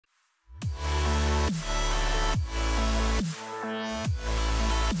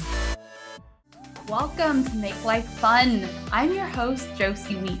Welcome to Make Life Fun. I'm your host,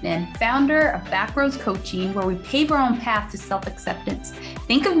 Josie Wheatman, founder of Backroads Coaching, where we pave our own path to self-acceptance.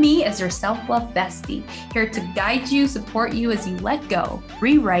 Think of me as your self-love bestie, here to guide you, support you as you let go,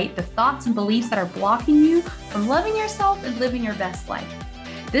 rewrite the thoughts and beliefs that are blocking you from loving yourself and living your best life.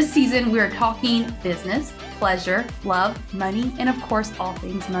 This season, we are talking business, pleasure, love, money, and of course, all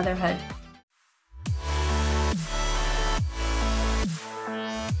things motherhood.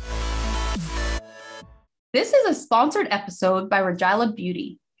 This is a sponsored episode by Regila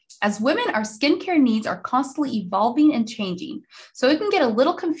Beauty. As women, our skincare needs are constantly evolving and changing, so it can get a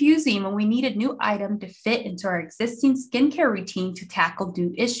little confusing when we need a new item to fit into our existing skincare routine to tackle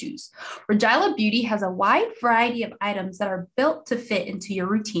new issues. Regila Beauty has a wide variety of items that are built to fit into your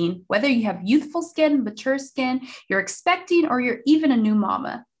routine, whether you have youthful skin, mature skin, you're expecting, or you're even a new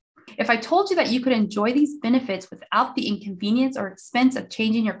mama. If I told you that you could enjoy these benefits without the inconvenience or expense of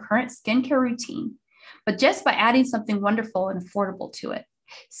changing your current skincare routine, but just by adding something wonderful and affordable to it.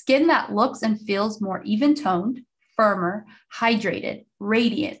 Skin that looks and feels more even-toned, firmer, hydrated,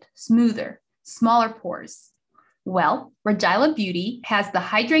 radiant, smoother, smaller pores. Well, Regila Beauty has the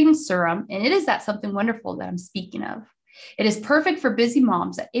hydrating serum, and it is that something wonderful that I'm speaking of. It is perfect for busy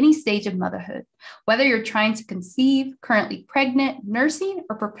moms at any stage of motherhood, whether you're trying to conceive, currently pregnant, nursing,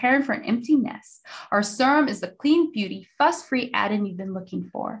 or preparing for an empty nest. Our serum is the clean beauty, fuss-free add-in you've been looking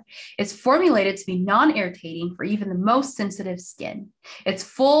for. It's formulated to be non-irritating for even the most sensitive skin. It's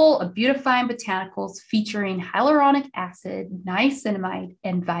full of beautifying botanicals featuring hyaluronic acid, niacinamide,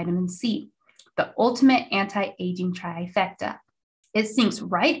 and vitamin C, the ultimate anti-aging trifecta. It sinks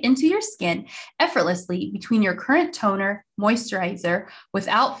right into your skin effortlessly between your current toner, moisturizer,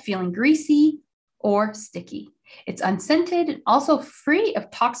 without feeling greasy or sticky. It's unscented and also free of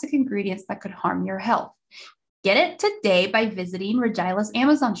toxic ingredients that could harm your health. Get it today by visiting Regila's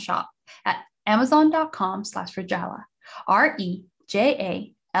Amazon shop at amazon.com/Regila,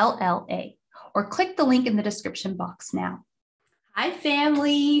 REJALLA, or click the link in the description box now. Hi,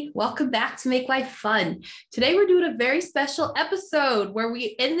 family. Welcome back to Make Life Fun. Today, we're doing a very special episode where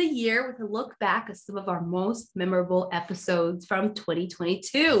we end the year with a look back at some of our most memorable episodes from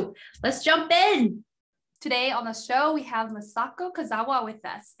 2022. Let's jump in. Today on the show, we have Masako Kozawa with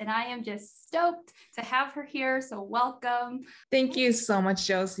us, and I am just stoked to have her here. So welcome. Thank you so much,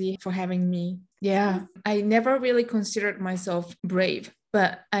 Josie, for having me. Yeah, I never really considered myself brave.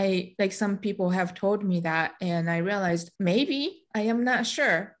 But like some people have told me that, and I realized maybe I am not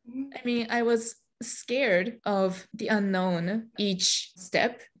sure. I mean, I was scared of the unknown each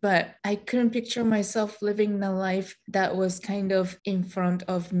step, but I couldn't picture myself living a life that was kind of in front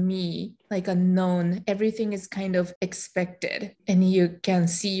of me, like unknown. Everything is kind of expected, and you can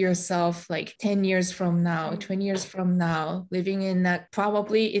see yourself like 10 years from now, 20 years from now, living in that,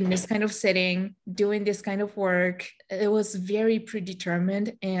 probably in this kind of setting, doing this kind of work. It was very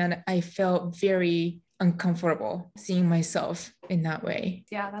predetermined, and I felt very uncomfortable seeing myself in that way.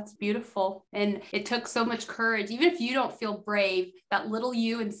 Yeah, that's beautiful. And it took so much courage. Even if you don't feel brave, that little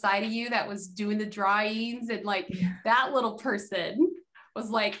you inside of you that was doing the drawings and that little person was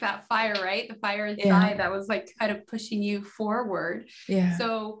like that fire, right? The fire inside that was like kind of pushing you forward. Yeah.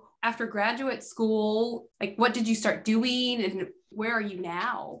 So after graduate school, like what did you start doing and where are you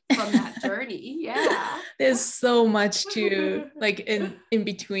now from that journey? Yeah. There's so much to like in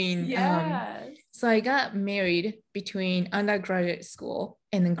between. Yes. So I got married between undergraduate school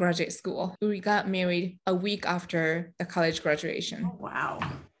and then graduate school. We got married a week after the college graduation. Oh, wow.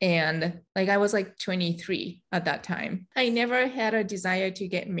 And like I was like 23 at that time. I never had a desire to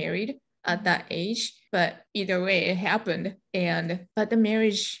get married at that age, but either way it happened. But the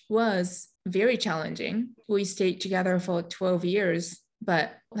marriage was very challenging. We stayed together for 12 years,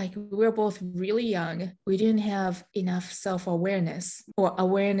 but like we were both really young. We didn't have enough self-awareness or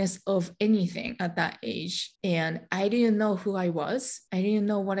awareness of anything at that age. And I didn't know who I was. I didn't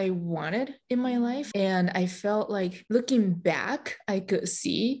know what I wanted in my life. And I felt like looking back, I could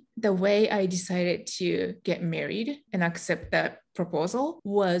see the way I decided to get married and accept that proposal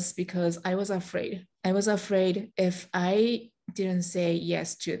was because I was afraid. I was afraid if I didn't say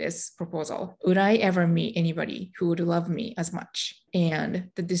yes to this proposal, would I ever meet anybody who would love me as much? And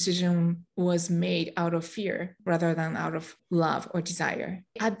the decision was made out of fear rather than out of love or desire.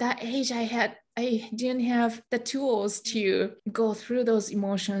 At that age, I didn't have the tools to go through those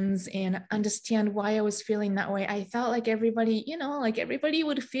emotions and understand why I was feeling that way. I felt like everybody, everybody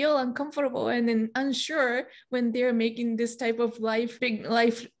would feel uncomfortable and then unsure when they're making this type of big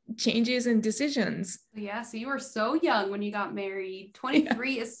life changes and decisions. Yeah. So you were so young when you got married.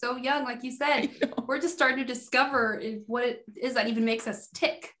 23 is so young. Like you said, we're just starting to discover what it is that even makes us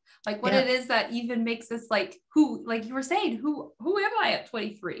tick. like what it is that even makes us like who, like you were saying, who am I at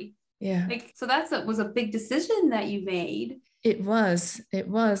 23? Yeah. Like, so was a big decision that you made. It was.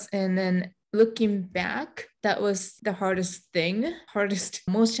 And then looking back, that was the hardest,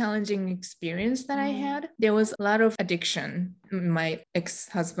 most challenging experience that I had. There was a lot of addiction in my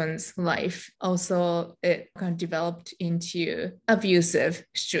ex-husband's life. Also, it kind of developed into abusive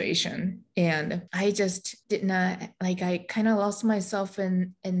situation. And I just did not, like, I kind of lost myself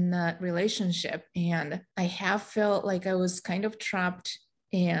in that relationship. And I have felt like I was kind of trapped,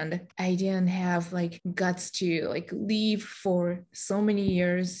 and I didn't have like guts to like leave for so many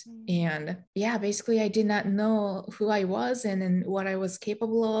years. And yeah, basically I did not know who I was and what I was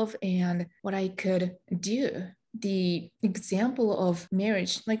capable of and what I could do. The example of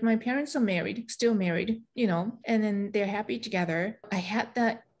marriage, like my parents are married, still married, and then they're happy together. I had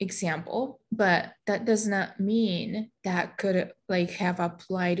that example, but that does not mean that could like have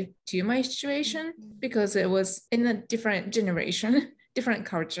applied to my situation, because it was in a different generation, different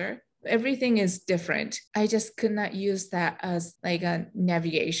culture. Everything is different. I just could not use that as like a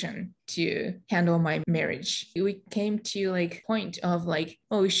navigation to handle my marriage. We came to like point of like,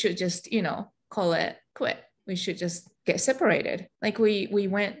 oh, we should just, call it quit. We should just get separated. Like we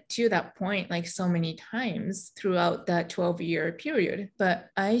went to that point like so many times throughout that 12-year period, but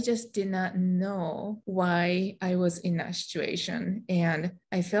I just did not know why I was in that situation. And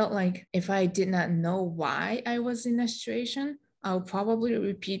I felt like if I did not know why I was in that situation, I'll probably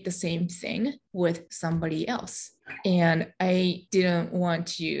repeat the same thing with somebody else. And I didn't want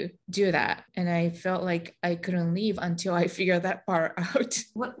to do that. And I felt like I couldn't leave until I figured that part out.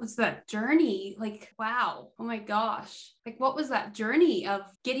 What was that journey? Like, wow. Oh my gosh. Like, what was that journey of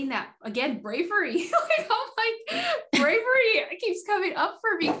getting that, again, bravery? Like, I'm like, bravery keeps coming up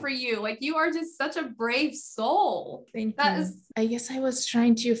for me for you. Like, you are just such a brave soul. Thank you. I guess I was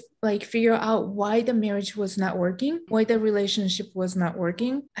trying to like figure out why the marriage was not working, why the relationship was not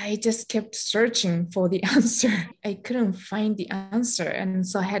working. I just kept searching for the answer. I couldn't find the answer. And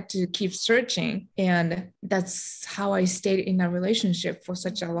so I had to keep searching. And that's how I stayed in a relationship for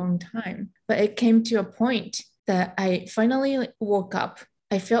such a long time. But it came to a point that I finally woke up.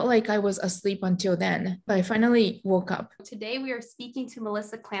 I felt like I was asleep until then, but I finally woke up. Today we are speaking to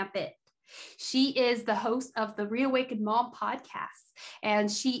Melissa Clampitt. She is the host of the Reawakened Mom podcast,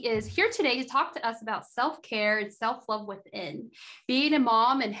 and she is here today to talk to us about self-care and self-love within being a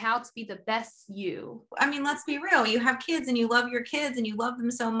mom and how to be the best you. I mean, let's be real. You have kids and you love your kids and you love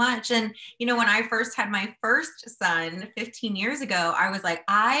them so much. And, when I first had my first son 15 years ago, I was like,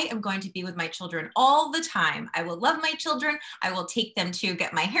 I am going to be with my children all the time. I will love my children. I will take them to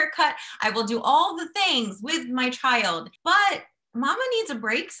get my hair cut. I will do all the things with my child. But Mama needs a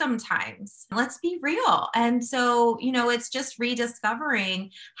break sometimes. Let's be real. And so, it's just rediscovering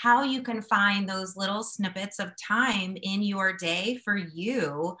how you can find those little snippets of time in your day for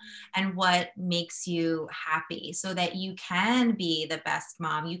you and what makes you happy so that you can be the best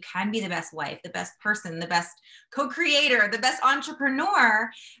mom, you can be the best wife, the best person, the best co-creator, the best entrepreneur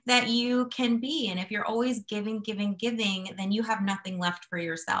that you can be. And if you're always giving, then you have nothing left for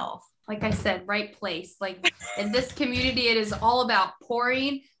yourself. Like I said, right place. Like in this community, it is all about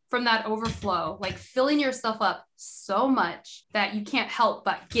pouring from that overflow, like filling yourself up so much that you can't help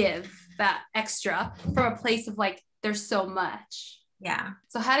but give that extra from a place of like, there's so much. Yeah.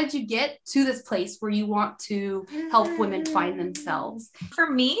 So how did you get to this place where you want to help women find themselves? For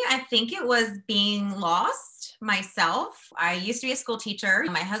me, I think it was being lost myself. I used to be a school teacher.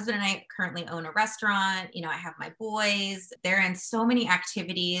 My husband and I currently own a restaurant. I have my boys. They're in so many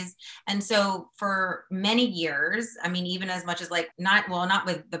activities. And so for many years, I mean, even as much as like not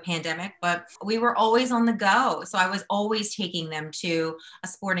with the pandemic, but we were always on the go. So I was always taking them to a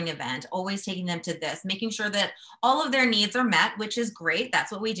sporting event, always taking them to this, making sure that all of their needs are met, which is great.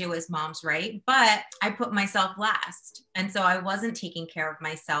 That's what we do as moms, right? But I put myself last. And so I wasn't taking care of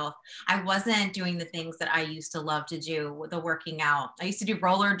myself. I wasn't doing the things that I used to love to do, the working out. I used to do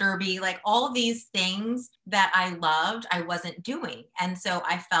roller derby, like all of these things that I loved, I wasn't doing. And so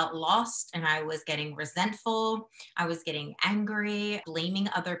I felt lost and I was getting resentful. I was getting angry, blaming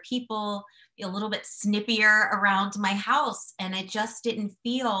other people, a little bit snippier around my house. And it just didn't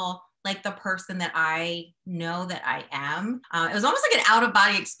feel like the person that I know that I am. It was almost like an out of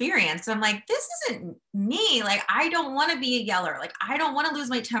body experience. So I'm like, this isn't me. Like, I don't want to be a yeller. Like, I don't want to lose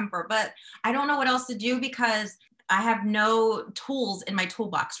my temper, but I don't know what else to do because I have no tools in my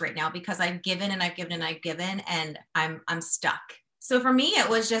toolbox right now because I've given and I've given and I've given and I'm stuck. So for me, it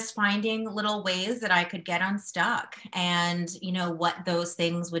was just finding little ways that I could get unstuck and, what those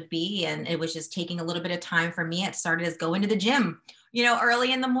things would be. And it was just taking a little bit of time for me. It started as going to the gym.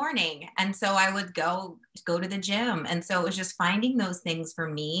 early in the morning. And so I would go to the gym. And so it was just finding those things for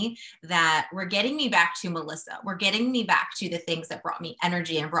me that were getting me back to Melissa. Were getting me back to the things that brought me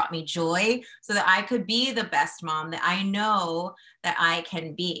energy and brought me joy so that I could be the best mom that I know that I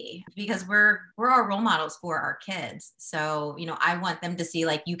can be, because we're our role models for our kids. So, I want them to see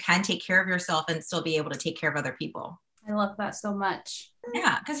like you can take care of yourself and still be able to take care of other people. I love that so much.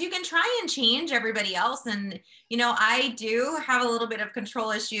 Yeah, because you can try and change everybody else. And, I do have a little bit of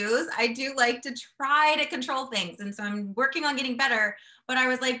control issues. I do like to try to control things. And so I'm working on getting better. But I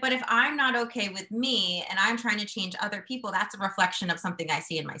was like, but if I'm not okay with me and I'm trying to change other people, that's a reflection of something I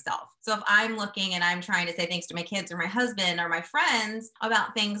see in myself. So if I'm looking and I'm trying to say things to my kids or my husband or my friends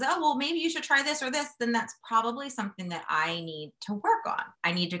about things, oh, well, maybe you should try this or this, then that's probably something that I need to work on.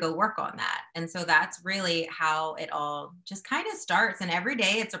 I need to go work on that. And so that's really how it all just kind of starts. And every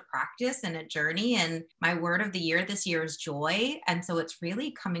day it's a practice and a journey. And my word of the year this year is joy. And so it's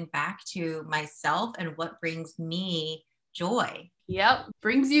really coming back to myself and what brings me joy. Yep.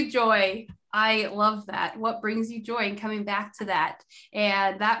 Brings you joy. I love that. What brings you joy, and coming back to that.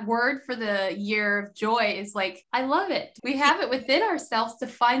 And that word for the year of joy is like, I love it. We have it within ourselves to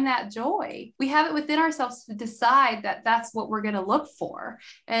find that joy. We have it within ourselves to decide that that's what we're going to look for.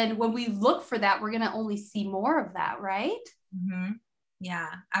 And when we look for that, we're going to only see more of that, right? Mm-hmm. Yeah,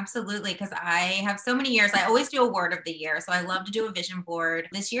 absolutely. Because I have so many years. I always do a word of the year. So I love to do a vision board.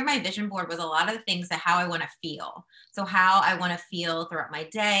 This year, my vision board was a lot of the things that how I want to feel. So how I want to feel throughout my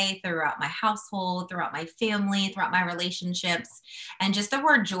day, throughout my household, throughout my family, throughout my relationships. And just the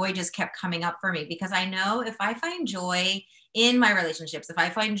word joy just kept coming up for me, because I know if I find joy in my relationships, if I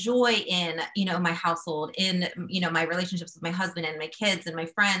find joy in, my household, in, my relationships with my husband and my kids and my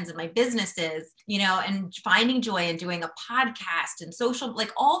friends and my businesses, and finding joy in doing a podcast and social,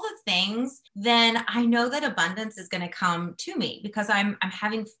 like all the things, then I know that abundance is going to come to me because I'm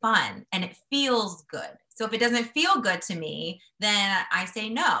having fun and it feels good. So if it doesn't feel good to me, then I say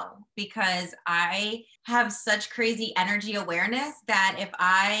no, because I have such crazy energy awareness that if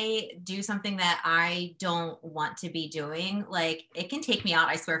I do something that I don't want to be doing, like it can take me out,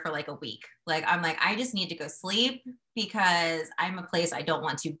 I swear, for like a week. Like, I'm like, I just need to go sleep because I'm a place I don't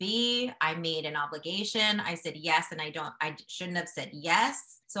want to be. I made an obligation. I said yes, and I shouldn't have said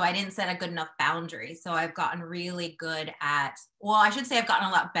yes. So I didn't set a good enough boundary. So I've gotten really good at, well, I should say I've gotten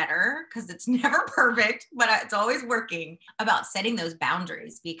a lot better, because it's never perfect, but it's always working, about setting those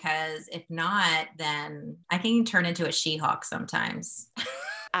boundaries, because if not, then I can turn into a She-Hulk sometimes.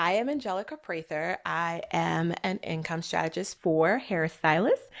 I am Angelica Prather. I am an income strategist for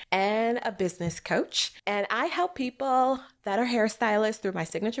hairstylists and a business coach. And I help people that are hairstylists through my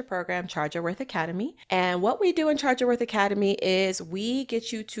signature program, Charge Your Worth Academy. And what we do in Charge Your Worth Academy is we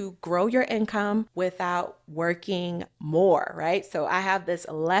get you to grow your income without working more, right? So I have this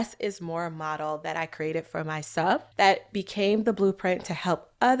less is more model that I created for myself that became the blueprint to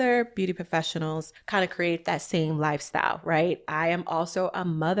help other beauty professionals kind of create that same lifestyle, right? I am also a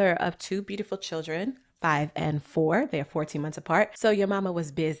mother of 2 beautiful children, 5 and 4. They're 14 months apart. So your mama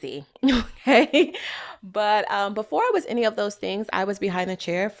was busy. Okay. But before I was any of those things, I was behind the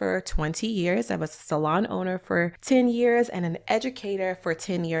chair for 20 years. I was a salon owner for 10 years and an educator for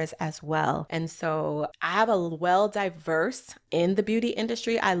 10 years as well. And so I have a well-diverse in the beauty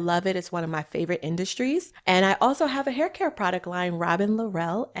industry. I love it. It's one of my favorite industries. And I also have a hair care product line, Robyn,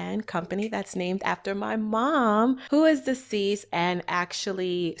 Laurel and Company, that's named after my mom, who is deceased and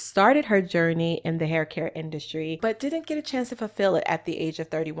actually started her journey in the hair care industry, but didn't get a chance to fulfill it at the age of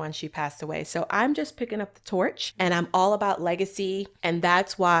 31. She passed away. So I'm just picking up the torch, and I'm all about legacy. And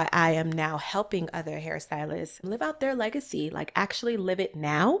that's why I am now helping other hairstylists live out their legacy, like actually live it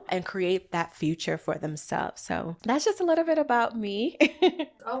now and create that future for themselves. So that's just a little bit about me.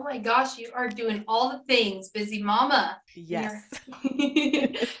 Oh my gosh, you are doing all the things, busy mama. Yes.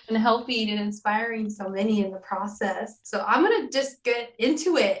 And helping and inspiring so many in the process. So I'm going to just get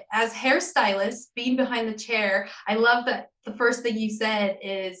into it. As hairstylists, being behind the chair, I love that the first thing you said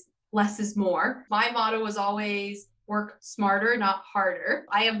is less is more. My motto was always work smarter, not harder.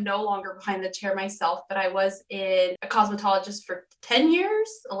 I am no longer behind the chair myself, but I was in a cosmetologist for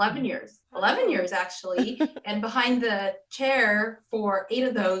 11 years actually, and behind the chair for 8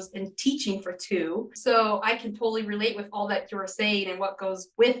 of those and teaching for 2. So I can totally relate with all that you were saying and what goes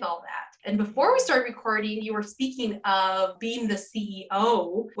with all that. And before we started recording, you were speaking of being the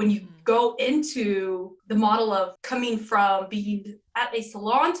CEO when you go into the model of coming from being at a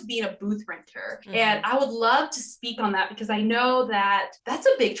salon to being a booth renter. Mm-hmm. And I would love to speak on that because I know that that's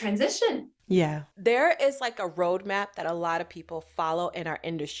a big transition. Yeah. There is like a roadmap that a lot of people follow in our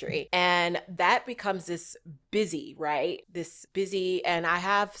industry. And that becomes this busy, right? This busy, and I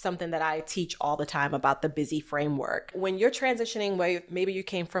have something that I teach all the time about the busy framework. When you're transitioning, where maybe you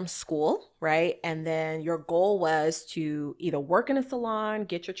came from school, right? And then your goal was to either work in a salon,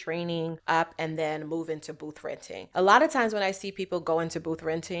 get your training up, and then move into booth renting. A lot of times when I see people go into booth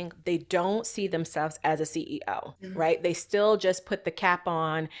renting, they don't see themselves as a CEO, right? They still just put the cap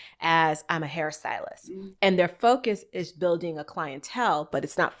on as I'm a hairstylist. And their focus is building a clientele, but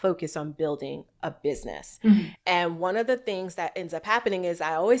it's not focused on building a business. And one of the things that ends up happening is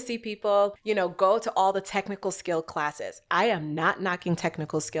I always see people, go to all the technical skill classes. I am not knocking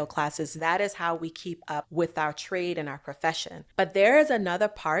technical skill classes. That is how we keep up with our trade and our profession. But there is another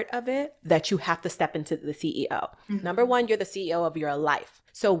part of it that you have to step into the CEO. Number one, you're the CEO of your life.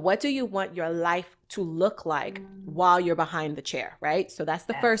 So what do you want your life to look like while you're behind the chair, right? So that's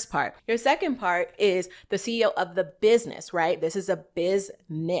the first part. Your second part is the CEO of the business, right? This is a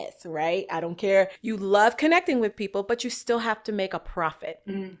business, right? I don't care. You love connecting with people, but you still have to make a profit.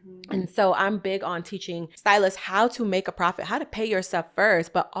 And so I'm big on teaching stylists how to make a profit, how to pay yourself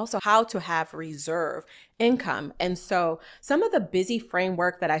first, but also how to have reserve income. And so some of the busy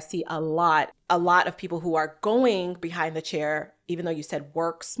framework that I see a lot of people who are going behind the chair, even though you said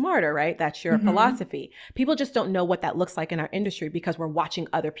work smarter, right? That's your philosophy. People just don't know what that looks like in our industry because we're watching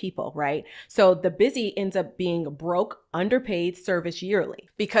other people, right? So the busy ends up being broke, underpaid service yearly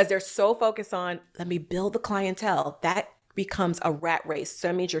because they're so focused on, let me build the clientele. That becomes a rat race. So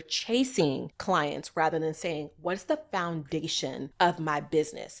that means you're chasing clients rather than saying, what's the foundation of my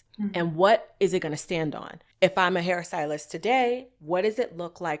business? And what is it going to stand on? If I'm a hairstylist today, what does it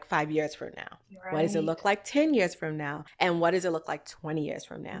look like 5 years from now? Right. What does it look like 10 years from now? And what does it look like 20 years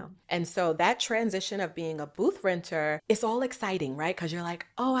from now? And so that transition of being a booth renter is all exciting, right? Because you're like,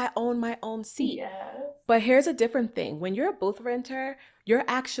 oh, I own my own seat. Yes. But here's a different thing. When you're a booth renter, you're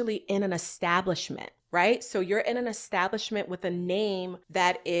actually in an establishment, right? So you're in an establishment with a name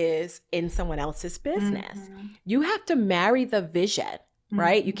that is in someone else's business. You have to marry the vision,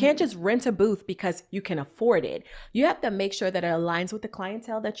 right? You can't just rent a booth because you can afford it. You have to make sure that it aligns with the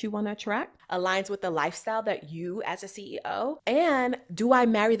clientele that you want to attract, aligns with the lifestyle that you as a CEO, and do I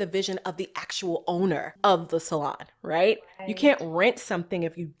marry the vision of the actual owner of the salon, right? You can't rent something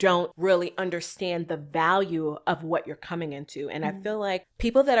if you don't really understand the value of what you're coming into. And I feel like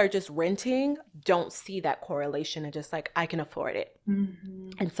people that are just renting don't see that correlation and just like, I can afford it.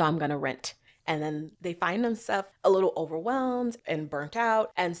 And so I'm going to rent. And then they find themselves a little overwhelmed and burnt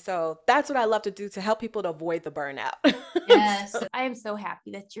out. And so that's what I love to do to help people to avoid the burnout. Yes, I am so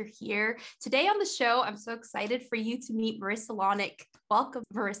happy that you're here. Today on the show, I'm so excited for you to meet Marisa Lonic. Welcome,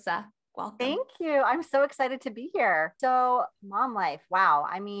 Marisa. Welcome. Thank you. I'm so excited to be here. So mom life, wow.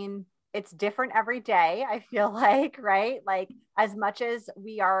 I mean, it's different every day, I feel like, right? Like as much as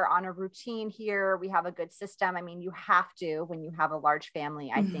we are on a routine here, we have a good system. I mean, you have to, when you have a large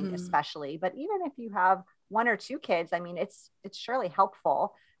family, I think especially, but even if you have one or two kids, I mean, it's surely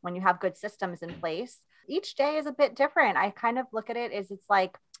helpful when you have good systems in place. Each day is a bit different. I kind of look at it as it's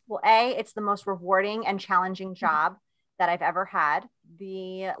like, well, it's the most rewarding and challenging job that I've ever had,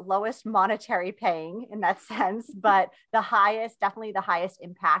 the lowest monetary paying in that sense, but definitely the highest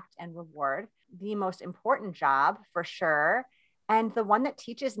impact and reward, the most important job for sure. And the one that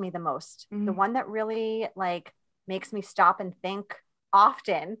teaches me the most, the one that really like makes me stop and think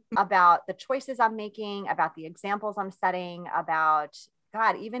often about the choices I'm making, about the examples I'm setting, about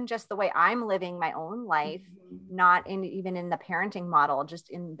God, even just the way I'm living my own life, not even in the parenting model, just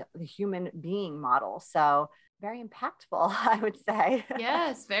in the human being model. So very impactful, I would say.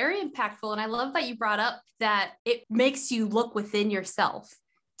 Yes, very impactful. And I love that you brought up that it makes you look within yourself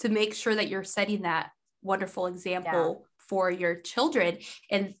to make sure that you're setting that wonderful example for your children.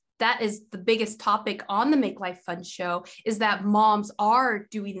 And that is the biggest topic on the Make Life Fun show, is that moms are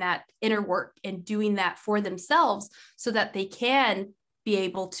doing that inner work and doing that for themselves so that they can be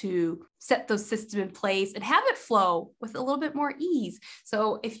able to set those systems in place and have it flow with a little bit more ease.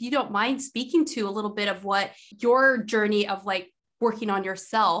 So if you don't mind speaking to a little bit of what your journey of like working on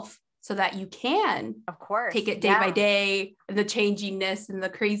yourself so that you can, of course, take it day by day, the changiness and the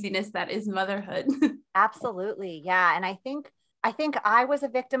craziness that is motherhood. Absolutely. Yeah. And I think I was a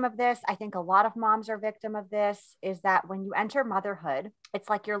victim of this. I think a lot of moms are victim of this, is that when you enter motherhood, it's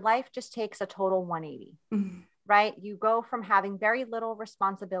like your life just takes a total 180. Right? You go from having very little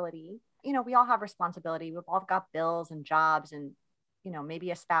responsibility. You know, we all have responsibility. We've all got bills and jobs and, you know,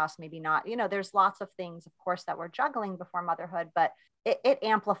 maybe a spouse, maybe not. You know, there's lots of things, of course, that we're juggling before motherhood, but it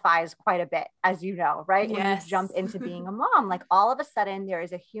amplifies quite a bit, as you know, right? Yes. When you jump into being a mom, like all of a sudden there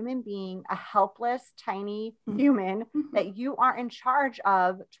is a human being, a helpless, tiny human that you are in charge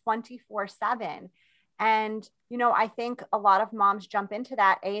of 24/7. And, I think a lot of moms jump into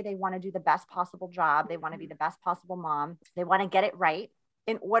that. They want to do the best possible job. They want to be the best possible mom. They want to get it right.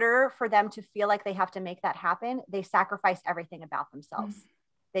 In order for them to feel like they have to make that happen, they sacrifice everything about themselves.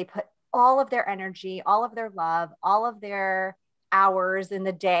 They put all of their energy, all of their love, all of their hours in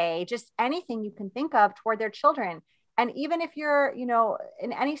the day, just anything you can think of toward their children. And even if you're,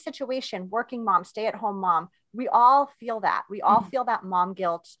 in any situation, working mom, stay-at-home mom, we all feel that. We all feel that mom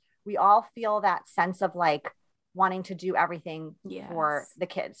guilt. We all feel that sense of like wanting to do everything for the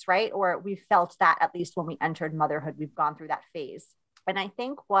kids, right? Or we felt that at least when we entered motherhood, we've gone through that phase. And I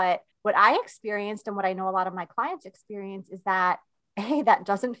think what I experienced and what I know a lot of my clients experience is that, A, that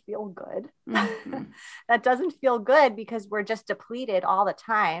doesn't feel good. That doesn't feel good because we're just depleted all the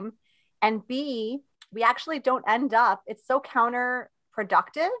time. And B, we actually don't end up, it's so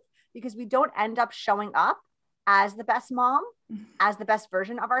counterproductive because we don't end up showing up as the best mom, as the best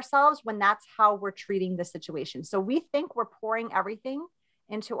version of ourselves when that's how we're treating the situation. So we think we're pouring everything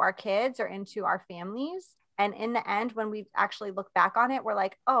into our kids or into our families. And in the end, when we actually look back on it, we're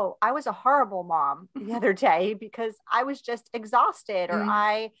like, oh, I was a horrible mom the other day because I was just exhausted, or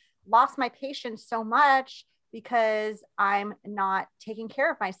I lost my patience so much because I'm not taking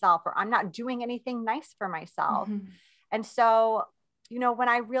care of myself, or I'm not doing anything nice for myself. And so, when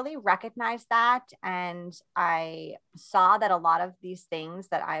I really recognized that and I saw that a lot of these things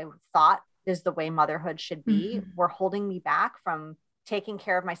that I thought is the way motherhood should be were holding me back from taking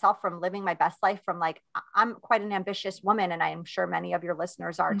care of myself, from living my best life, from like, I'm quite an ambitious woman. And I'm sure many of your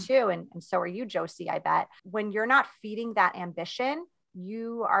listeners are too. And so are you, Josie, I bet. When you're not feeding that ambition,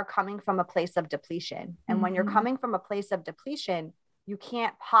 you are coming from a place of depletion. And when you're coming from a place of depletion, you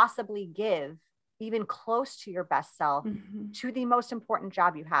can't possibly give even close to your best self to the most important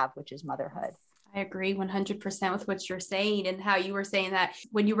job you have, which is motherhood. I agree 100% with what you're saying, and how you were saying that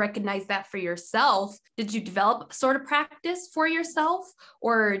when you recognize that for yourself, did you develop a sort of practice for yourself,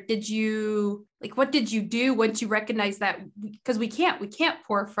 or did you what did you do once you recognize that? Because we can't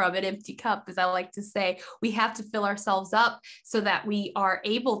pour from an empty cup, as I like to say. We have to fill ourselves up so that we are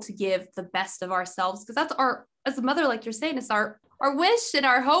able to give the best of ourselves, because that's as a mother, like you're saying, it's our wish and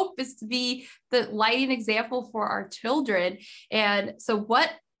our hope is to be the lighting example for our children. And so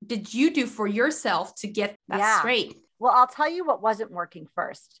what did you do for yourself to get that straight? Well, I'll tell you what wasn't working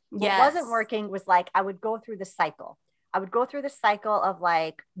first. What wasn't working was like, I would go through the cycle. I would go through the cycle of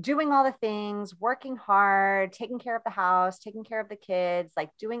like doing all the things, working hard, taking care of the house, taking care of the kids,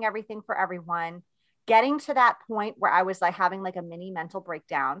 like doing everything for everyone, getting to that point where I was like having like a mini mental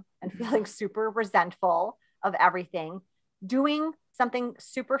breakdown and feeling super resentful of everything, doing something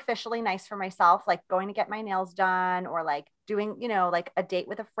superficially nice for myself, like going to get my nails done, or like doing, like a date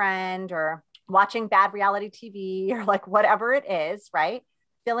with a friend, or watching bad reality TV, or like whatever it is, right?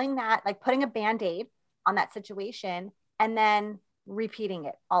 Feeling that, like putting a Band-Aid on that situation and then repeating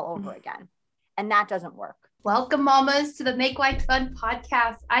it all over again. And that doesn't work. Welcome, mamas, to the Make Life Fun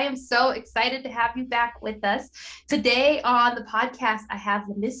podcast. I am so excited to have you back with us. Today on the podcast, I have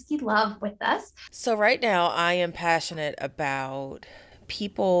Loniski Love with us. So right now, I am passionate about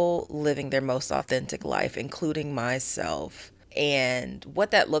people living their most authentic life, including myself, and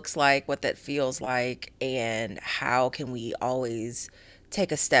what that looks like, what that feels like, and how can we always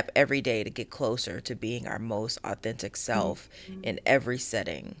take a step every day to get closer to being our most authentic self in every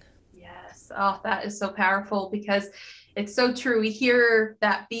setting. Oh, that is so powerful, because it's so true. We hear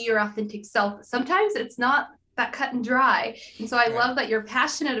that be your authentic self. Sometimes it's not that cut and dry. And so I love that you're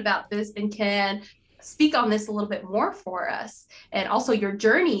passionate about this and can speak on this a little bit more for us, and also your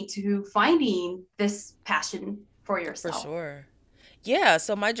journey to finding this passion for yourself. For sure. Yeah.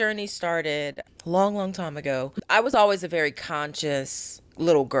 So my journey started a long time ago. I was always a very conscious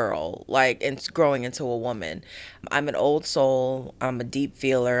little girl, like, and growing into a woman. I'm an old soul. I'm a deep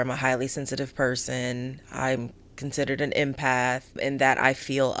feeler. I'm a highly sensitive person. I'm considered an empath in that I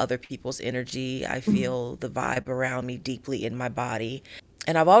feel other people's energy. I feel the vibe around me deeply in my body.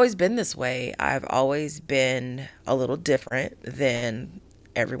 And I've always been this way. I've always been a little different than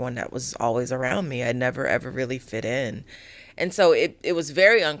everyone that was always around me. I never ever really fit in. And so it was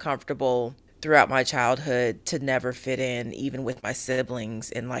very uncomfortable throughout my childhood to never fit in, even with my siblings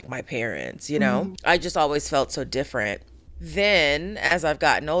and like my parents, I just always felt so different. Then as I've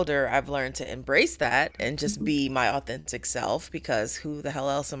gotten older, I've learned to embrace that and just be my authentic self, because who the hell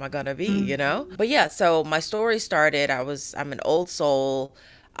else am I gonna be, But yeah, so my story started, I'm an old soul.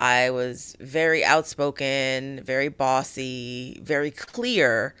 I was very outspoken, very bossy, very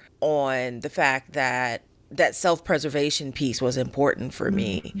clear on the fact that that self-preservation piece was important for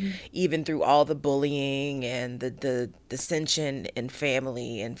me, even through all the bullying and the dissension in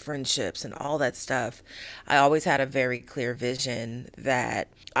family and friendships and all that stuff. I always had a very clear vision that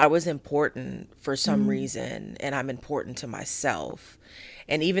I was important for some reason, and I'm important to myself.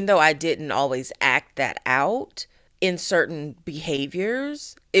 And even though I didn't always act that out in certain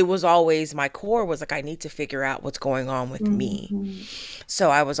behaviors, it was always, my core was like, I need to figure out what's going on with me. So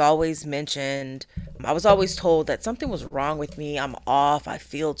I was always told that something was wrong with me. I'm off. I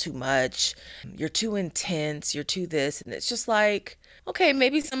feel too much. You're too intense. You're too this. And it's just like, okay,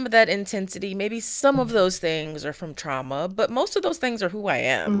 maybe some of that intensity, maybe some of those things are from trauma, but most of those things are who I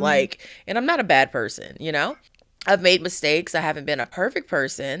am. Like, and I'm not a bad person, you know? I've made mistakes. I haven't been a perfect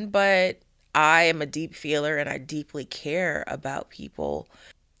person, but I am a deep feeler and I deeply care about people.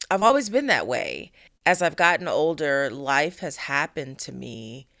 I've always been that way. As I've gotten older, life has happened to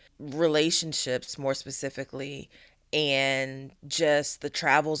me, relationships more specifically, and just the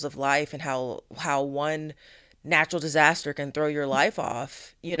travels of life and how one natural disaster can throw your life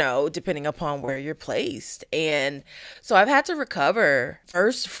off, you know, depending upon where you're placed. And so I've had to recover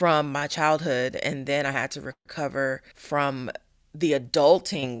first from my childhood, and then I had to recover from the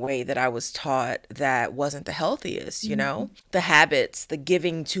adulting way that I was taught that wasn't the healthiest, you know, the habits, the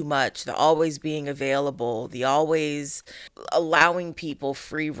giving too much, the always being available, the always allowing people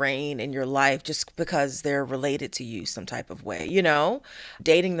free reign in your life just because they're related to you some type of way, you know,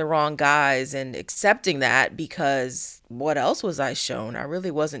 dating the wrong guys and accepting that because what else was I shown? I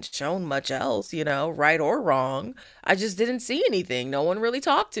really wasn't shown much else, you know, right or wrong. I just didn't see anything. No one really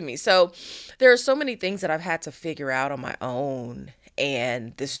talked to me. So there are so many things that I've had to figure out on my own.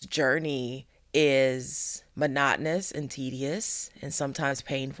 And this journey is monotonous and tedious and sometimes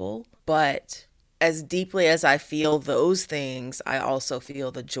painful. But as deeply as I feel those things, I also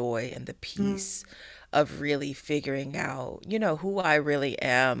feel the joy and the peace of really figuring out, you know, who I really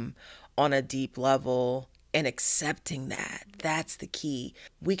am on a deep level. And accepting that, that's the key.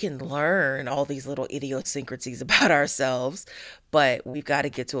 We can learn all these little idiosyncrasies about ourselves, but we've got to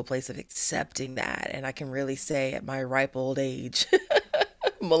get to a place of accepting that. And I can really say at my ripe old age,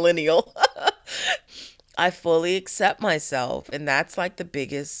 millennial, I fully accept myself. And that's like the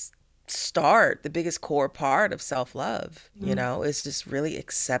biggest start, the biggest core part of self-love, you know, is just really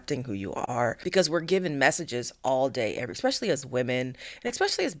accepting who you are, because we're given messages all day, especially as women and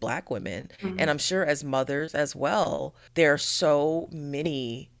especially as Black women. And I'm sure as mothers as well, there are so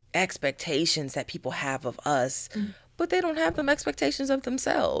many expectations that people have of us, but they don't have them expectations of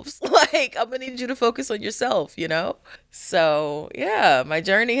themselves. Like, I'm gonna need you to focus on yourself, you know? So yeah, my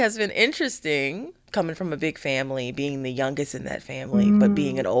journey has been interesting, coming from a big family, being the youngest in that family, but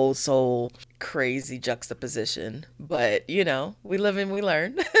being an old soul, crazy juxtaposition. But, you know, we live and we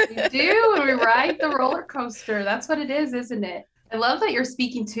learn. We do, and we ride the roller coaster. That's what it is, isn't it? I love that you're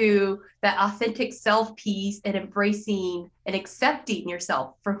speaking to that authentic self piece and embracing and accepting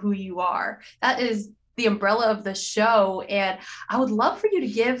yourself for who you are. That is the umbrella of the show. And I would love for you to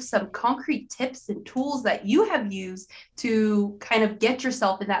give some concrete tips and tools that you have used to kind of get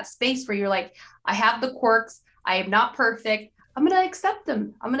yourself in that space where you're like, I have the quirks. I am not perfect. I'm going to accept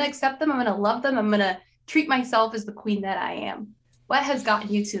them. I'm going to accept them. I'm going to love them. I'm going to treat myself as the queen that I am. What has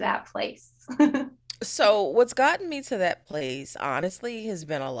gotten you to that place? So what's gotten me to that place, honestly, has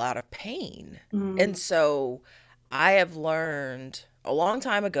been a lot of pain. And so I have learned a long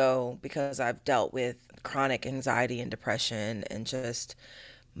time ago, because I've dealt with chronic anxiety and depression and just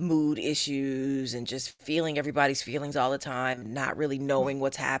mood issues and just feeling everybody's feelings all the time, not really knowing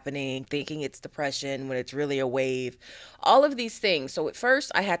what's happening, thinking it's depression when it's really a wave, all of these things. So at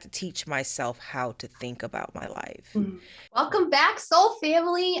first I had to teach myself how to think about my life. Welcome back, Soul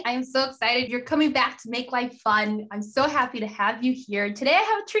Family. I am so excited you're coming back to make life fun. I'm so happy to have you here. Today I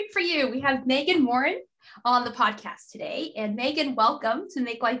have a treat for you. We have Megan Morin on the podcast today. And Megan, welcome to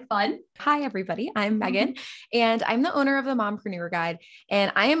Make Life Fun. Hi, everybody. I'm Megan, and I'm the owner of the Mompreneur Guide.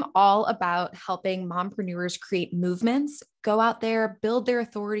 And I am all about helping mompreneurs create movements, go out there, build their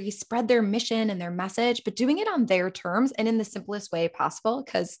authority, spread their mission and their message, but doing it on their terms and in the simplest way possible.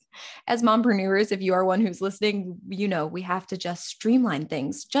 Because as mompreneurs, if you are one who's listening, you know, we have to just streamline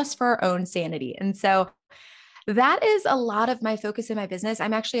things just for our own sanity. And so That is a lot of my focus in my business.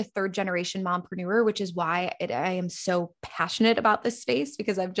 I'm actually a third generation mompreneur, which is why I am so passionate about this space,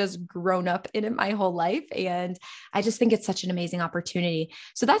 because I've just grown up in it my whole life. And I just think it's such an amazing opportunity.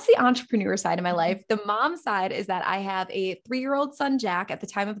 So that's the entrepreneur side of my life. The mom side is that I have a 3-year-old son, Jack. At the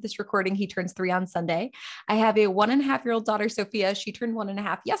time of this recording, he turns 3 on Sunday. I have a 1.5-year-old daughter, Sophia. She turned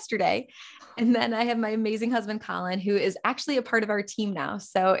 1.5 yesterday. And then I have my amazing husband, Colin, who is actually a part of our team now.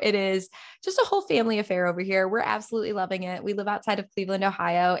 So it is just a whole family affair over here. We're absolutely loving it. We live outside of Cleveland,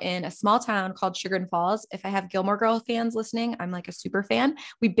 Ohio, in a small town called Sugar Falls. If I have Gilmore Girl fans listening, I'm like a super fan.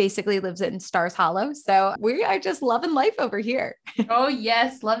 We basically live in Stars Hollow. So we are just loving life over here. Oh,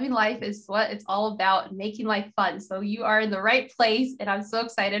 yes. Loving life is what it's all about, making life fun. So you are in the right place. And I'm so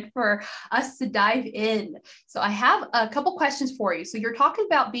excited for us to dive in. So I have a couple questions for you. So you're talking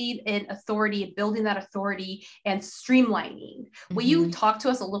about being in authority and building that authority and streamlining. Will you talk to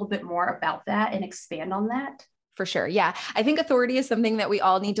us a little bit more about that and expand on that? For sure. Yeah. I think authority is something that we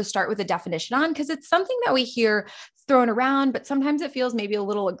all need to start with a definition on, because it's something that we hear thrown around, but sometimes it feels maybe a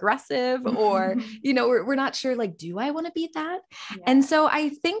little aggressive or, we're not sure, like, do I want to be that? Yeah. And so I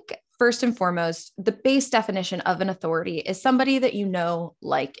think first and foremost, the base definition of an authority is somebody that you know,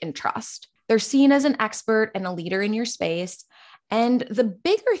 like, and trust. They're seen as an expert and a leader in your space. And the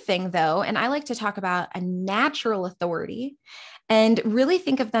bigger thing, though, and I like to talk about a natural authority and really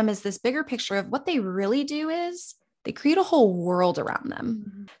think of them as this bigger picture of what they really do is they create a whole world around them.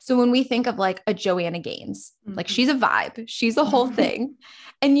 Mm-hmm. So when we think of like a Joanna Gaines, like she's a vibe, she's a whole thing.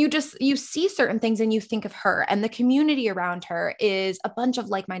 And you see certain things and you think of her, and the community around her is a bunch of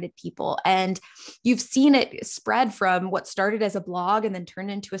like-minded people. And you've seen it spread from what started as a blog and then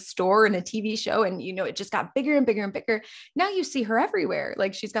turned into a store and a TV show. And, it just got bigger and bigger and bigger. Now you see her everywhere.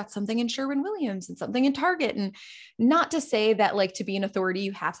 Like she's got something in Sherwin-Williams and something in Target. And not to say that, like, to be an authority,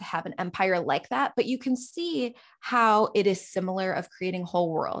 you have to have an empire like that, but you can see how it is similar of creating a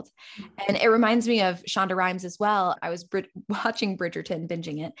whole world. And it reminds me of Shonda Rhimes as well. I was watching Bridgerton,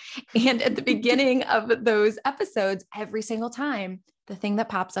 binging it. And at the beginning of those episodes, every single time, the thing that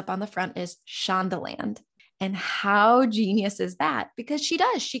pops up on the front is Shondaland. And how genius is that? Because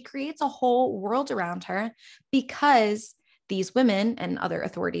she creates a whole world around her, because these women and other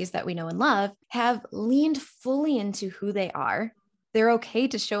authorities that we know and love have leaned fully into who they are. They're okay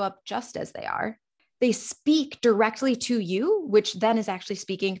to show up just as they are. They speak directly to you, which then is actually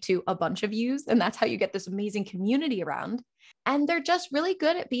speaking to a bunch of yous. And that's how you get this amazing community around. And they're just really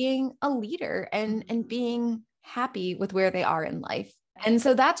good at being a leader and being happy with where they are in life. And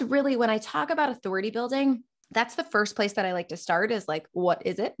so that's really, when I talk about authority building, that's the first place that I like to start, is like, what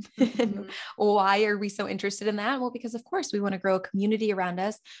is it? Why are we so interested in that? Well, because of course we want to grow a community around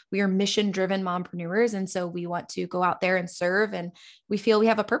us. We are mission-driven mompreneurs. And so we want to go out there and serve, and we feel we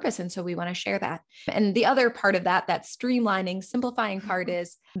have a purpose. And so we want to share that. And the other part of that streamlining, simplifying part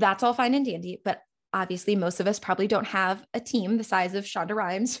is that's all fine and dandy, but obviously most of us probably don't have a team the size of Shonda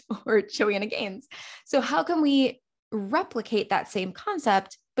Rhimes or Joanna Gaines. So how can we replicate that same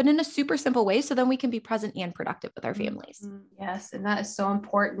concept, but in a super simple way, so then we can be present and productive with our families? Yes. And that is so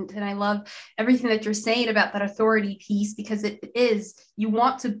important. And I love everything that you're saying about that authority piece, because you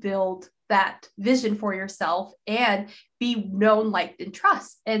want to build that vision for yourself and be known, liked, and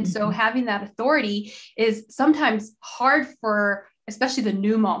trust. And so having that authority is sometimes hard for especially the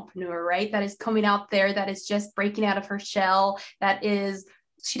new mompreneur, right? That is coming out there, that is just breaking out of her shell,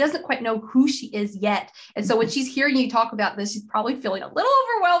 she doesn't quite know who she is yet. And so when she's hearing you talk about this, she's probably feeling a little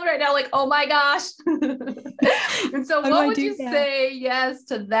overwhelmed right now, like, oh my gosh. And so what would you say, yes,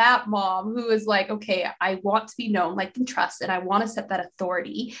 to that mom who is like, okay, I want to be known, liked, and trusted. I want to set that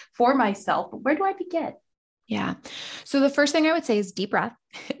authority for myself, but where do I begin? Yeah. So the first thing I would say is deep breath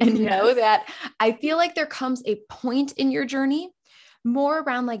and know that I feel like there comes a point in your journey, more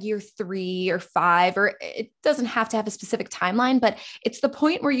around like year 3 or 5, or it doesn't have to have a specific timeline, but it's the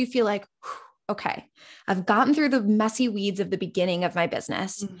point where you feel like, okay, I've gotten through the messy weeds of the beginning of my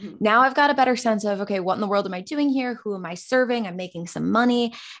business. Now I've got a better sense of, okay, what in the world am I doing here? Who am I serving? I'm making some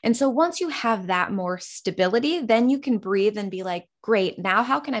money. And so once you have that more stability, then you can breathe and be like, great, now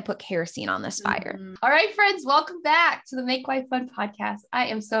how can I put kerosene on this fire? All right, friends, welcome back to the Make Life Fun podcast. I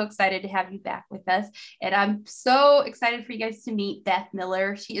am so excited to have you back with us. And I'm so excited for you guys to meet Beth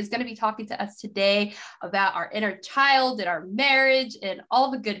Miller. She is going to be talking to us today about our inner child and our marriage and all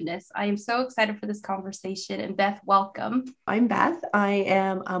the goodness. I am so excited for this conversation. And Beth, welcome. I'm Beth. I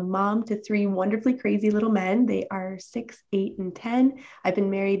am a mom to 3 wonderfully crazy little men. They are 6, 8, and 10. I've been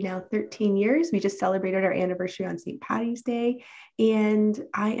married now 13 years. We just celebrated our anniversary on St. Patty's Day. And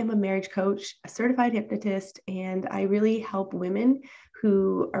I am a marriage coach, a certified hypnotist, and I really help women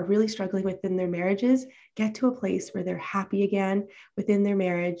who are really struggling within their marriages get to a place where they're happy again within their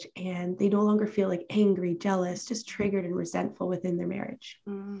marriage and they no longer feel like angry, jealous, just triggered and resentful within their marriage.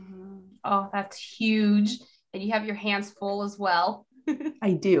 Mm-hmm. Oh, that's huge. And you have your hands full as well.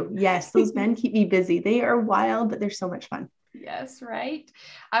 I do. Yes. Those men keep me busy. They are wild, but they're so much fun. Yes, right.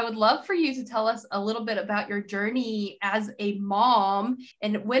 I would love for you to tell us a little bit about your journey as a mom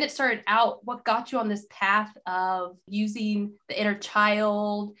and when it started out, what got you on this path of using the inner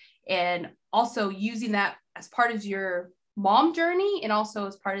child and also using that as part of your mom journey and also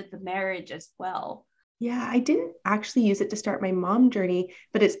as part of the marriage as well. Yeah, I didn't actually use it to start my mom journey,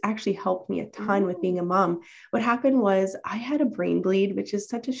 but it's actually helped me a ton with being a mom. What happened was I had a brain bleed, which is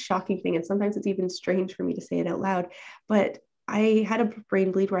such a shocking thing. And sometimes it's even strange for me to say it out loud, but I had a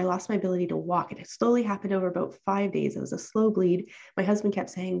brain bleed where I lost my ability to walk. And it slowly happened over about 5 days. It was a slow bleed. My husband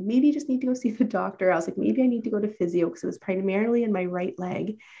kept saying, maybe you just need to go see the doctor. I was like, maybe I need to go to physio because it was primarily in my right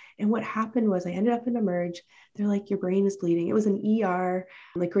leg. And what happened was I ended up in emerge. They're like, your brain is bleeding. It was an ER,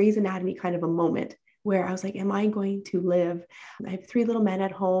 like Grey's Anatomy kind of a moment, where I was like, am I going to live? I have 3 little men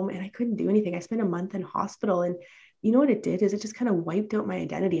at home and I couldn't do anything. I spent a month in hospital and you know what it did is it just kind of wiped out my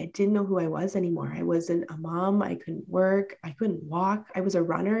identity. I didn't know who I was anymore. I wasn't a mom. I couldn't work. I couldn't walk. I was a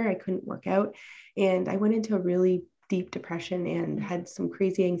runner. I couldn't work out. And I went into a really deep depression and had some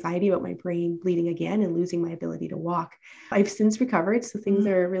crazy anxiety about my brain bleeding again and losing my ability to walk. I've since recovered, so things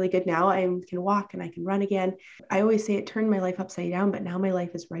are really good now. I can walk and I can run again. I always say it turned my life upside down, but now my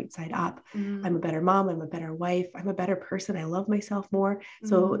life is right side up. I'm a better mom. I'm a better wife. I'm a better person. I love myself more.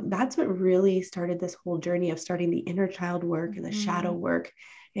 So that's what really started this whole journey of starting the inner child work and the shadow work.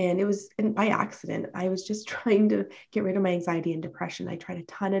 And it was by accident. I was just trying to get rid of my anxiety and depression. I tried a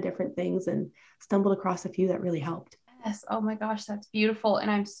ton of different things and stumbled across a few that really helped. Yes. Oh my gosh, that's beautiful. And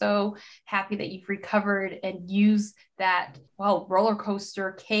I'm so happy that you've recovered and used that, roller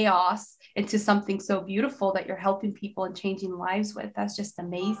coaster chaos into something so beautiful that you're helping people and changing lives with. That's just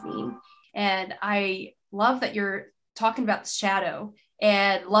amazing. And I love that you're talking about shadow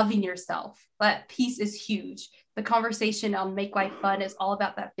and loving yourself. That piece is huge. The conversation on Make Life Fun is all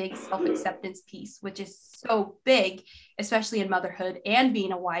about that big self-acceptance piece, which is so big, especially in motherhood and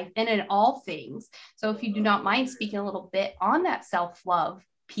being a wife and in all things. So if you do not mind speaking a little bit on that self-love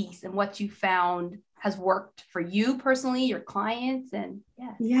piece and what you found has worked for you personally, your clients, and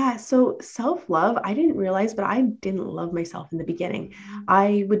yeah. So self-love, I didn't realize, but I didn't love myself in the beginning.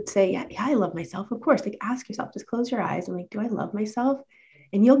 I would say, yeah, I love myself. Of course, like ask yourself, just close your eyes and like, do I love myself?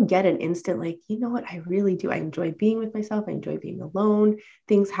 And you'll get an instant, like, you know what? I really do. I enjoy being with myself. I enjoy being alone.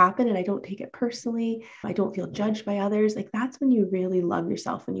 Things happen and I don't take it personally. I don't feel judged by others. Like that's when you really love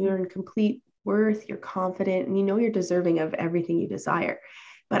yourself, when you're in complete worth, you're confident, and you know you're deserving of everything you desire.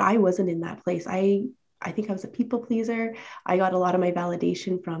 But I wasn't in that place. I think I was a people pleaser. I got a lot of my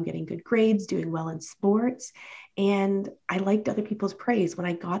validation from getting good grades, doing well in sports. And I liked other people's praise. When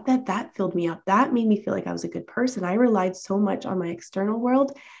I got that, that filled me up. That made me feel like I was a good person. I relied so much on my external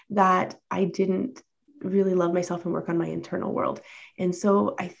world that I didn't really love myself and work on my internal world. And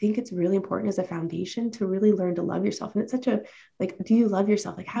so I think it's really important as a foundation to really learn to love yourself. And it's such a, like, do you love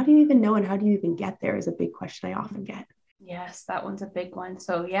yourself? Like, how do you even know? And how do you even get there is a big question I often get. Yes, that one's a big one.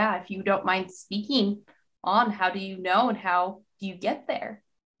 So yeah, if you don't mind speaking on how do you know and how do you get there?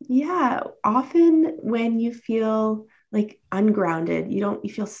 Yeah, often when you feel like ungrounded, you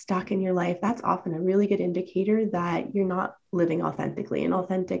feel stuck in your life, that's often a really good indicator that you're not living authentically. And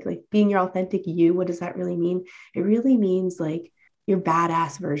authentic, like being your authentic you, what does that really mean? It really means like your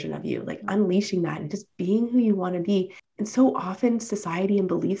badass version of you, like unleashing that and just being who you want to be. And so often society and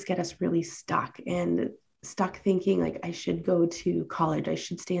beliefs get us really stuck thinking like I should go to college, I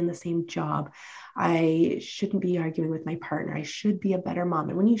should stay in the same job, I shouldn't be arguing with my partner, I should be a better mom.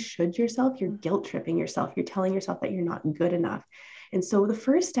 And when you should yourself, you're guilt tripping yourself, you're telling yourself that you're not good enough. And so the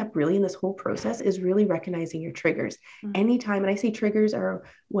first step really in this whole process is really recognizing your triggers. Anytime, and I say triggers are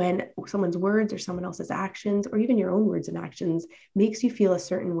when someone's words or someone else's actions, or even your own words and actions, makes you feel a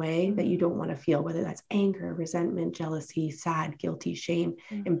certain way that you don't want to feel, whether that's anger, resentment, jealousy, sad, guilty, shame,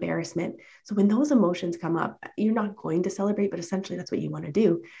 embarrassment. So when those emotions come up, you're not going to celebrate, but essentially that's what you want to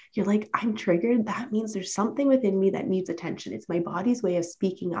do. You're like, I'm triggered. That means there's something within me that needs attention. It's my body's way of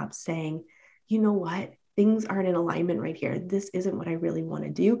speaking up, saying, you know what? things aren't in alignment right here. This isn't what I really want to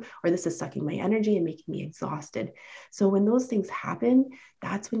do, or this is sucking my energy and making me exhausted. So when those things happen,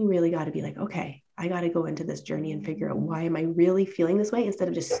 that's when you really got to be like, okay, I got to go into this journey and figure out, why am I really feeling this way, instead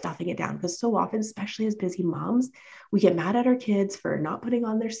of just stuffing it down. Because so often, especially as busy moms, we get mad at our kids for not putting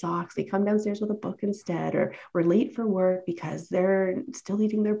on their socks. They come downstairs with a book instead, or we're late for work because they're still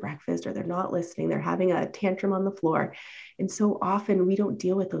eating their breakfast, or they're not listening. They're having a tantrum on the floor. And so often we don't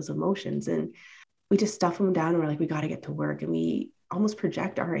deal with those emotions, and we just stuff them down, and we're like, we got to get to work. And we almost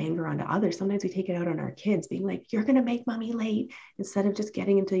project our anger onto others. Sometimes we take it out on our kids, being like, you're going to make mommy late, instead of just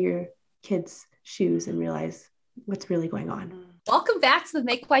getting into your kids' shoes and realize what's really going on. Welcome back to the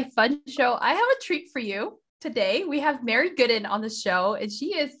Make Life Fun show. I have a treat for you. Today, we have Mary Gooden on the show, and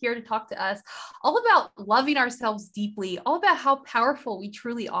she is here to talk to us all about loving ourselves deeply, all about how powerful we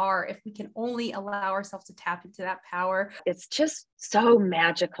truly are if we can only allow ourselves to tap into that power. It's just so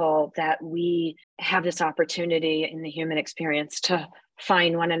magical that we have this opportunity in the human experience to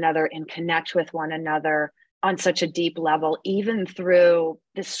find one another and connect with one another on such a deep level, even through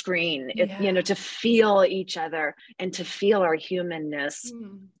the screen. To feel each other and to feel our humanness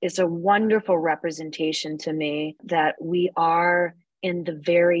is a wonderful representation to me that we are in the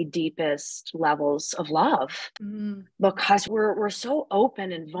very deepest levels of love, because we're so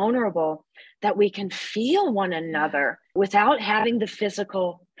open and vulnerable that we can feel one another without having the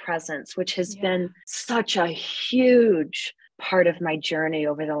physical presence, which has been such a huge part of my journey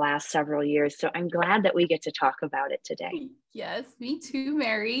over the last several years. So I'm glad that we get to talk about it today. Yes, me too,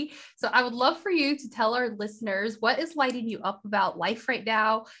 Mary. So I would love for you to tell our listeners what is lighting you up about life right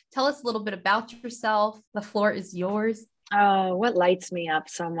now. Tell us a little bit about yourself. The floor is yours. Oh, what lights me up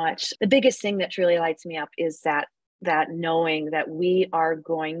so much? The biggest thing that really lights me up is that knowing that we are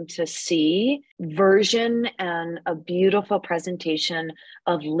going to see version and a beautiful presentation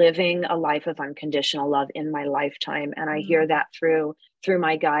of living a life of unconditional love in my lifetime. And I hear that through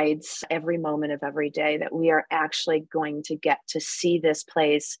my guides every moment of every day, that we are actually going to get to see this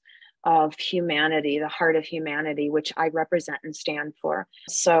place of humanity, the heart of humanity, which I represent and stand for.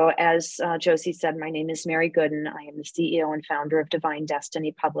 So as Josie said, my name is Mary Gooden. I am the CEO and founder of Divine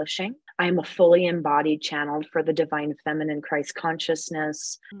Destiny Publishing. I am a fully embodied channel for the divine feminine Christ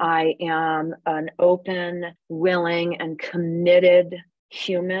consciousness. I am an open, willing, and committed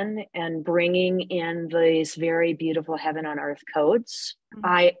human and bringing in these very beautiful heaven on earth codes.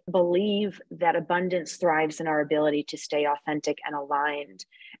 I believe that abundance thrives in our ability to stay authentic and aligned.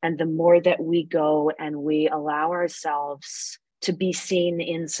 And the more that we go and we allow ourselves to be seen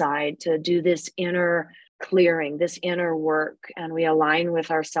inside, to do this inner clearing, this inner work, and we align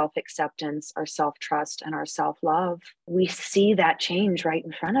with our self-acceptance, our self-trust, and our self-love, we see that change right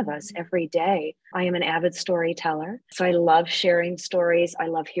in front of us every day. I am an avid storyteller, so I love sharing stories. I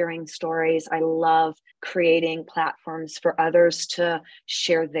love hearing stories. I love creating platforms for others to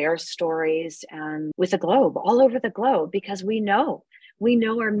share their stories, and with the globe, all over the globe, because we know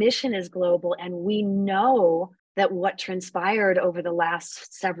our mission is global, and we know that what transpired over the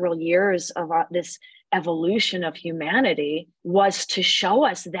last several years of this evolution of humanity was to show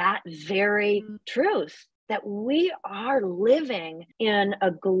us that very truth, that we are living in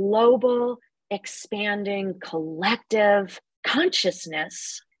a global, expanding, collective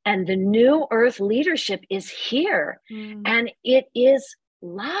consciousness, and the new earth leadership is here, and it is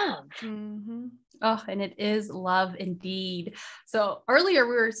love. Oh, and it is love indeed. So earlier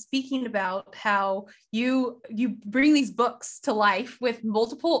we were speaking about how you bring these books to life with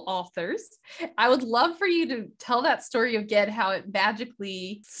multiple authors. I would love for you to tell that story again, how it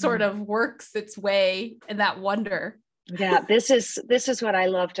magically sort of works its way in that wonder. Yeah, this is what I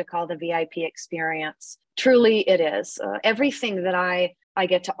love to call the VIP experience. Truly, it is. Everything that I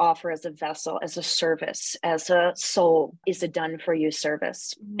get to offer as a vessel, as a service, as a soul, is a done for you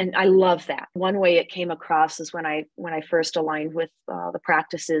service. And I love that. One way it came across is when I first aligned with the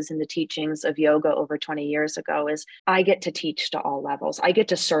practices and the teachings of yoga over 20 years ago, is I get to teach to all levels. I get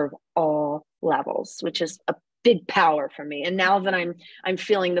to serve all levels, which is a big power for me. And now that I'm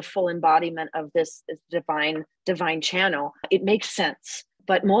feeling the full embodiment of this divine channel, it makes sense.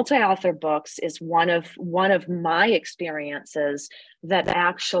 But multi-author books is one of my experiences that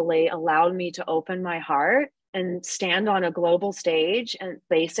actually allowed me to open my heart and stand on a global stage and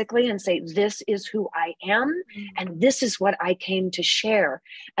say, this is who I am, and this is what I came to share.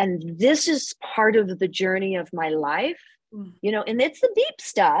 And this is part of the journey of my life. And it's the deep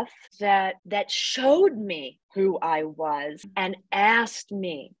stuff that showed me who I was and asked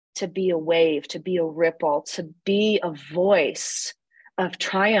me to be a wave, to be a ripple, to be a voice of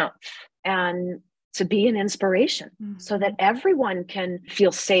triumph and to be an inspiration so that everyone can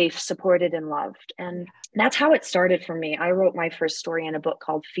feel safe, supported, and loved. And that's how it started for me. I wrote my first story in a book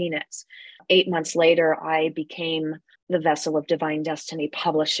called Phoenix. 8 months later, I became the vessel of Divine Destiny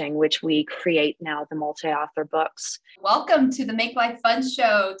Publishing, which we create now, the multi-author books. Welcome to the Make Life Fun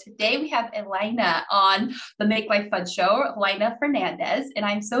Show. Today we have Elena on the Make Life Fun Show, Elena Fernandez, and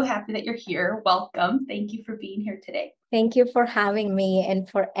I'm so happy that you're here. Welcome. Thank you for being here today. Thank you for having me and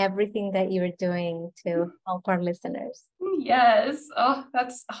for everything that you're doing to help our listeners. Yes.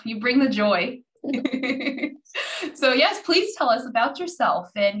 You bring the joy. So yes, please tell us about yourself.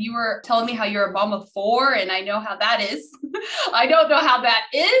 And you were telling me how you're a mom of 4, and I know how that is. I don't know how that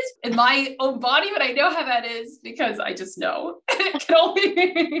is in my own body, but I know how that is because I just know. It can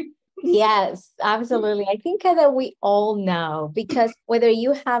only Yes, absolutely. I think that we all know, because whether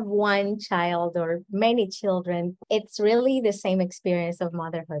you have one child or many children, it's really the same experience of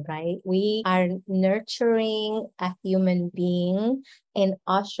motherhood, right? We are nurturing a human being and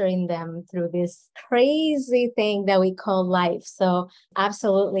ushering them through this crazy thing that we call life. So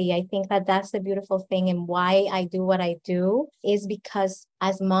absolutely, I think that that's the beautiful thing, and why I do what I do is because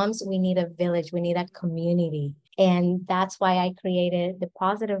as moms, we need a village, we need a community. And that's why I created the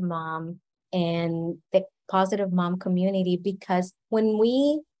Positive Mom and the Positive Mom community, because when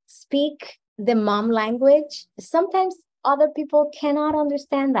we speak the mom language, sometimes other people cannot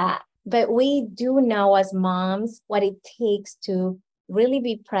understand that. But we do know as moms what it takes to really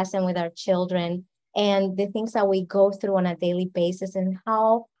be present with our children and the things that we go through on a daily basis and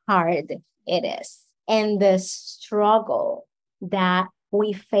how hard it is and the struggle that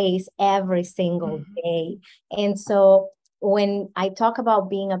we face every single day. And so when I talk about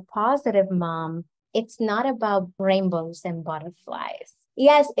being a positive mom, it's not about rainbows and butterflies.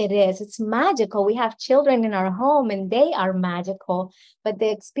 Yes, it is. It's magical. We have children in our home and they are magical, but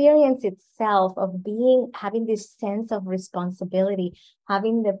the experience itself of having this sense of responsibility,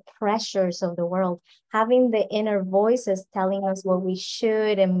 having the pressures of the world, having the inner voices telling us what we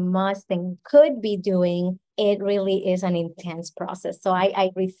should and must and could be doing, it really is an intense process. So I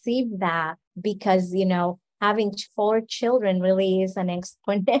received that because, having 4 children really is an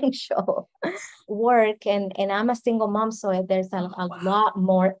exponential work. And I'm a single mom, so there's a lot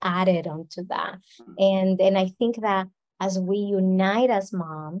more added onto that. And I think that as we unite as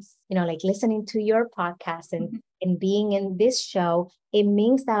moms, like listening to your podcast and being in this show, it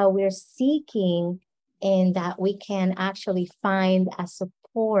means that we're seeking and that we can actually find a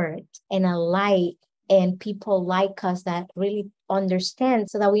support and a light and people like us that really understand,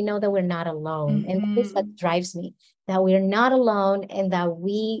 so that we know that we're not alone. And that is what drives me, that we're not alone and that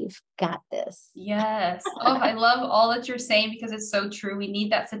we've got this. Yes. Oh, I love all that you're saying because it's so true. We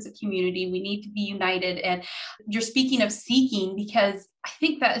need that sense of community. We need to be united. And you're speaking of seeking, because I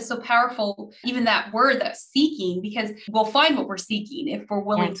think that is so powerful, even that word, that seeking, because we'll find what we're seeking if we're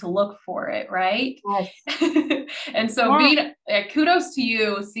willing to look for it, right? Yes. And so kudos to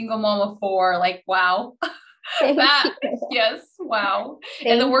you, single mom of 4, like, wow. Yes, wow.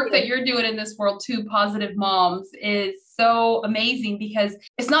 And the work that you're doing in this world too, Positive Moms, is so amazing because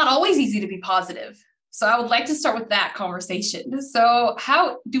it's not always easy to be positive. So I would like to start with that conversation. So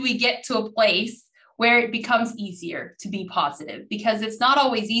how do we get to a place where it becomes easier to be positive? Because it's not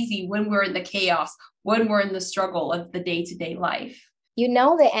always easy when we're in the chaos, when we're in the struggle of the day-to-day life.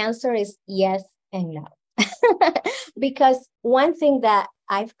 The answer is yes and no. Because one thing that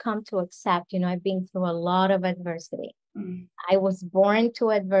I've come to accept, I've been through a lot of adversity. I was born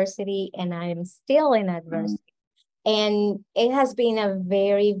to adversity and I'm still in adversity. And it has been a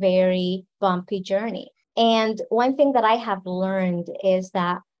very, very bumpy journey. And one thing that I have learned is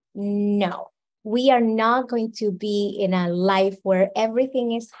that no, we are not going to be in a life where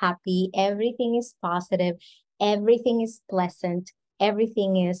everything is happy, everything is positive, everything is pleasant,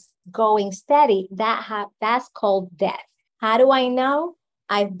 everything is going steady. That's called death. How do I know?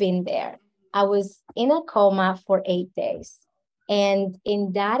 I've been there. I was in a coma for 8 days. And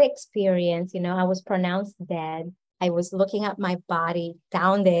in that experience, I was pronounced dead. I was looking at my body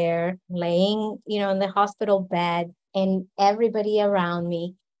down there, laying, in the hospital bed, and everybody around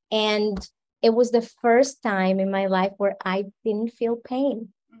me. And it was the first time in my life where I didn't feel pain.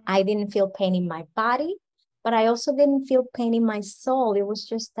 I didn't feel pain in my body, but I also didn't feel pain in my soul. It was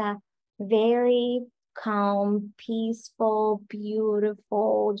just a very calm, peaceful,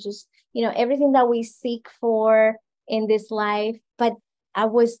 beautiful, just, everything that we seek for in this life. But I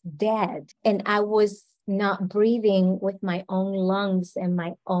was dead and I was not breathing with my own lungs and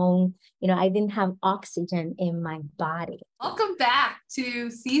my own, I didn't have oxygen in my body. Welcome back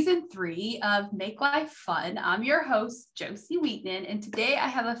to season 3 of Make Life Fun. I'm your host, Josie Wheatman, and today I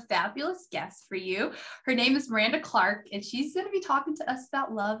have a fabulous guest for you. Her name is Miranda Clark, and she's going to be talking to us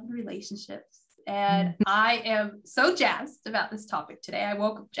about love and relationships. And I am so jazzed about this topic today. I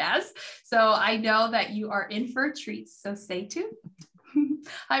woke up jazzed. So I know that you are in for a treat. So stay tuned.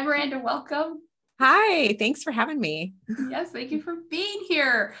 Hi, Miranda. Welcome. Hi, thanks for having me. Yes, thank you for being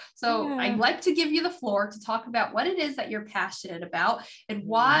here. So I'd like to give you the floor to talk about what it is that you're passionate about and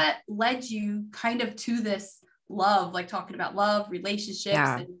what led you kind of to this love, like talking about love, relationships,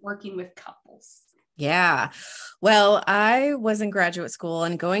 and working with couples. Yeah. Well, I was in graduate school,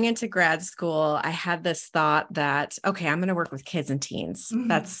 and going into grad school, I had this thought that, okay, I'm going to work with kids and teens. Mm-hmm.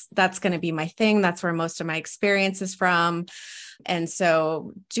 That's going to be my thing. That's where most of my experience is from. And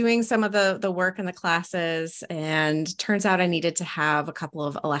so doing some of the work in the classes, and turns out I needed to have a couple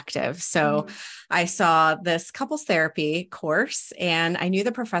of electives. So I saw this couples therapy course, and I knew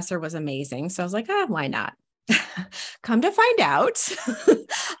the professor was amazing. So I was like, why not? Come to find out,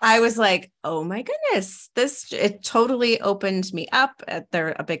 I was like, oh my goodness, it totally opened me up.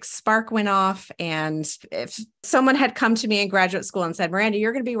 A big spark went off. And if someone had come to me in graduate school and said, Miranda,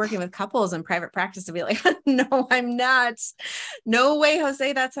 you're going to be working with couples in private practice, I'd be like, no, I'm not. No way,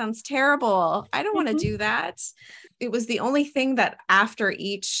 Jose, that sounds terrible. I don't want to do that. It was the only thing that after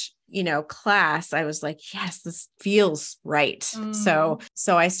each class, I was like, yes, this feels right. So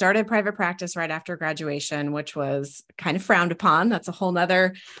I started private practice right after graduation, which was kind of frowned upon. That's a whole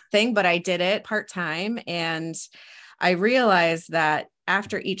nother thing, but I did it part-time. And I realized that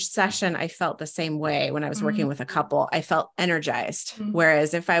after each session, I felt the same way when I was working with a couple. I felt energized.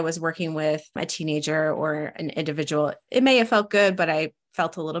 Whereas if I was working with a teenager or an individual, it may have felt good, but I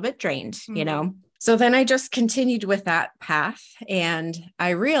felt a little bit drained, So then I just continued with that path, and I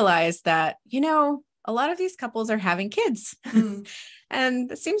realized that, a lot of these couples are having kids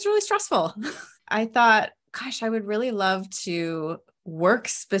and it seems really stressful. I thought, gosh, I would really love to work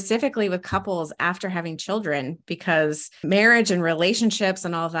specifically with couples after having children, because marriage and relationships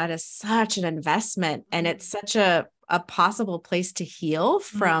and all of that is such an investment, and it's such a possible place to heal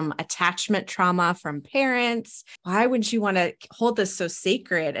from attachment trauma from parents. Why would you want to hold this so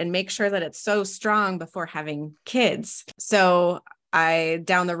sacred and make sure that it's so strong before having kids? So I,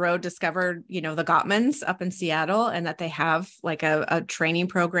 down the road, discovered, the Gottmans up in Seattle, and that they have like a training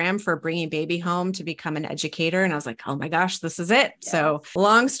program for bringing baby home to become an educator. And I was like, oh my gosh, this is it. Yes. So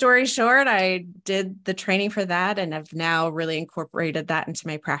long story short, I did the training for that, and have now really incorporated that into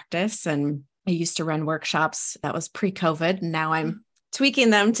my practice. And I used to run workshops. That was pre-COVID. And now I'm tweaking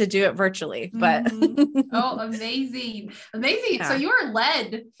them to do it virtually, but. Oh, amazing. Amazing. Yeah. So you are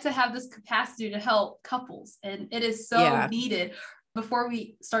led to have this capacity to help couples, and it is so needed. Before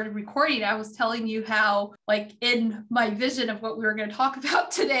we started recording, I was telling you how, like, in my vision of what we were going to talk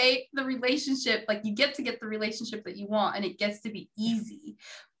about today, the relationship, like, you get the relationship that you want, and it gets to be easy.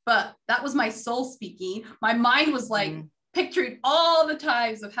 But that was my soul speaking. My mind was like, picturing all the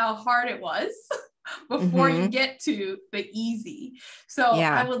times of how hard it was before you get to the easy. So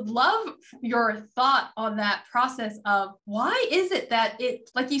I would love your thought on that process of why is it that it,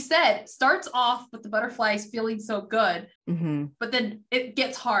 like you said, starts off with the butterflies feeling so good, but then it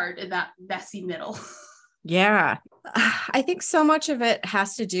gets hard in that messy middle. Yeah. I think so much of it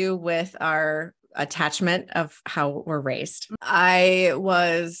has to do with our attachment of how we're raised. I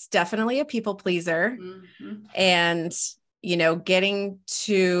was definitely a people pleaser, and getting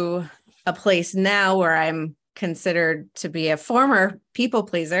to a place now where I'm considered to be a former people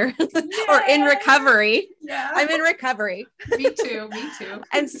pleaser or in recovery. Yeah. I'm in recovery. Me too.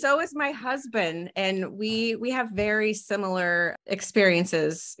 And so is my husband. And we have very similar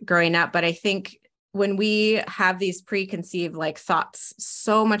experiences growing up. But I think when we have these preconceived thoughts,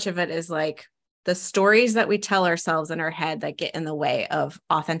 so much of it is like the stories that we tell ourselves in our head that get in the way of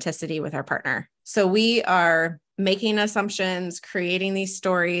authenticity with our partner. So we are making assumptions, creating these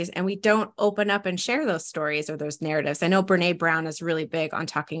stories, and we don't open up and share those stories or those narratives. I know Brene Brown is really big on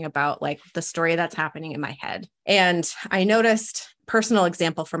talking about the story that's happening in my head. And I noticed, personal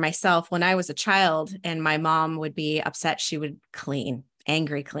example for myself, when I was a child and my mom would be upset, she would clean.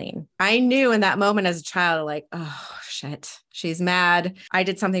 Angry clean. I knew in that moment as a child, oh shit, she's mad. I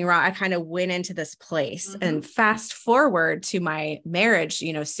did something wrong. I kind of went into this place. And fast forward to my marriage,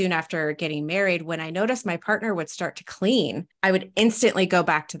 soon after getting married, when I noticed my partner would start to clean, I would instantly go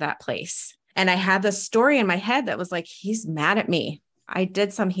back to that place. And I had this story in my head that was like, he's mad at me. I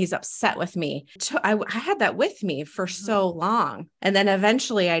did some, he's upset with me. I had that with me for so long. And then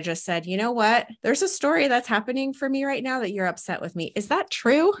eventually I just said, you know what? There's a story that's happening for me right now that you're upset with me. Is that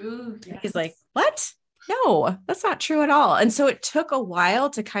true? Ooh, yes. He's like, what? No, that's not true at all. And so it took a while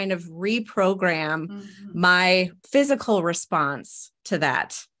to kind of reprogram my physical response to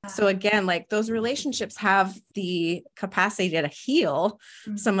that. So again, like those relationships have the capacity to heal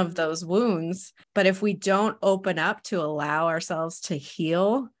some of those wounds. But if we don't open up to allow ourselves to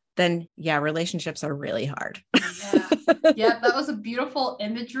heal, then yeah, relationships are really hard. Yeah, that was a beautiful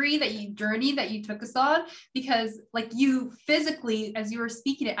imagery journey that you took us on, because like you physically, as you were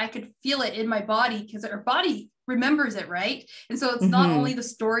speaking it, I could feel it in my body because our body remembers it, right? And so it's not only the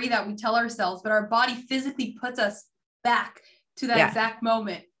story that we tell ourselves, but our body physically puts us back to that exact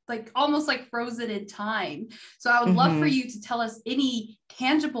moment, like almost like frozen in time. So I would love for you to tell us any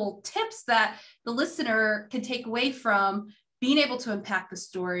tangible tips that the listener can take away from being able to unpack the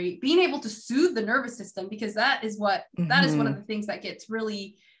story, being able to soothe the nervous system, because that is one of the things that gets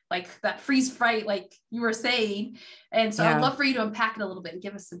really like that freeze fright, like you were saying. And so I'd love for you to unpack it a little bit and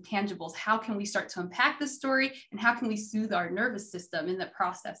give us some tangibles. How can we start to unpack this story, and how can we soothe our nervous system in the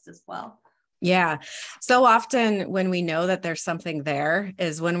process as well? Yeah. So often when we know that there's something there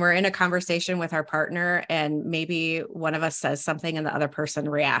is when we're in a conversation with our partner and maybe one of us says something and the other person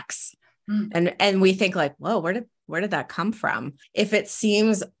reacts. And we think like, whoa, where did that come from? If it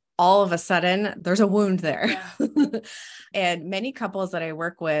seems all of a sudden there's a wound there. And many couples that I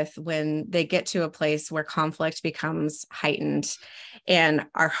work with, when they get to a place where conflict becomes heightened and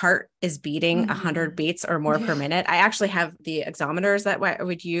our heart is beating 100 beats or more per minute. I actually have the exometers that I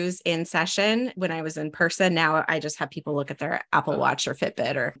would use in session when I was in person. Now I just have people look at their Apple Watch or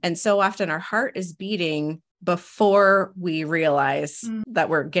Fitbit, and so often our heart is beating before we realize that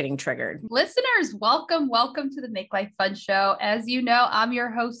we're getting triggered. Listeners, welcome to the Make Life Fun Show. As you know, I'm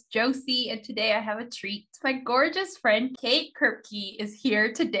your host, Josie, and today I have a treat. My gorgeous friend, Kate Kripke, is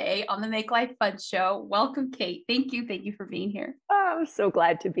here today on the Make Life Fun Show. Welcome, Kate. Thank you for being here. Oh, I'm so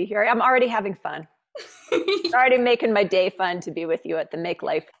glad to be here. I'm already having fun. It's already making my day fun to be with you at the Make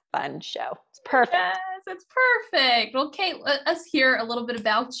Life Fun Show. It's perfect. Yes, it's perfect. Well, Kate, let us hear a little bit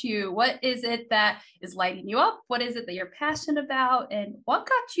about you. What is it that is lighting you up? What is it that you're passionate about? And what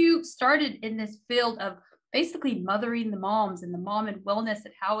got you started in this field of basically mothering the moms and the mom and wellness,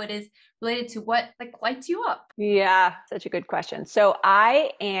 and how it is related to what like lights you up? Yeah, such a good question. So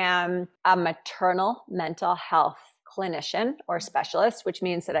I am a maternal mental health clinician or specialist, which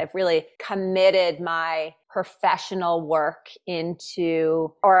means that I've really committed my professional work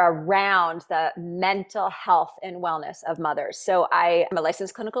into or around the mental health and wellness of mothers. So I am a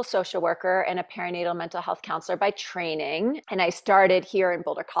licensed clinical social worker and a perinatal mental health counselor by training. And I started here in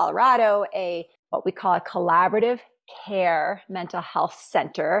Boulder, Colorado, what we call a collaborative care mental health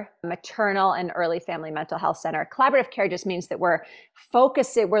center, maternal and early family mental health center. Collaborative care just means that we're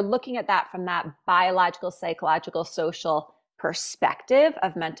looking at that from that biological, psychological, social perspective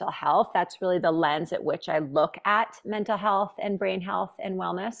of mental health. That's really the lens at which I look at mental health and brain health and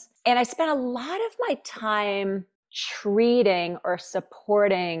wellness. And I spent a lot of my time treating or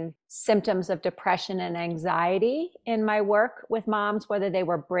supporting symptoms of depression and anxiety in my work with moms, whether they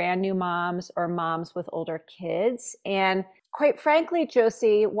were brand new moms or moms with older kids. And quite frankly,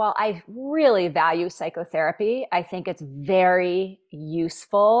 Josie, while I really value psychotherapy, I think it's very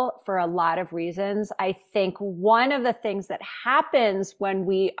useful for a lot of reasons. I think one of the things that happens when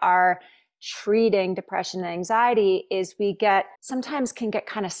we are treating depression and anxiety is we sometimes can get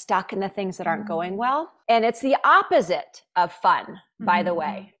kind of stuck in the things that aren't going well. And it's the opposite of fun, by the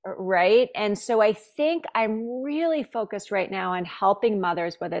way, right? And so I think I'm really focused right now on helping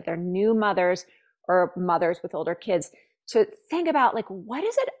mothers, whether they're new mothers or mothers with older kids, to think about like, what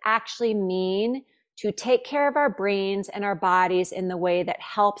does it actually mean to take care of our brains and our bodies in the way that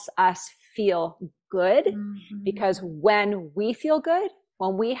helps us feel good? Because when we feel good,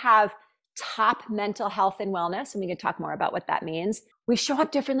 when we have top mental health and wellness, and we can talk more about what that means, we show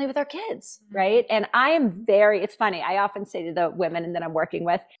up differently with our kids, right? And it's funny, I often say to the women that I'm working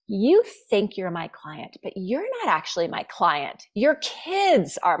with, you think you're my client, but you're not actually my client. Your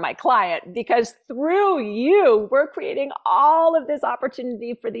kids are my client, because through you, we're creating all of this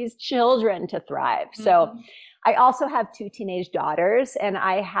opportunity for these children to thrive. So I also have 2 teenage daughters, and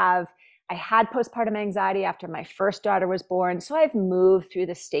I had postpartum anxiety after my first daughter was born. So I've moved through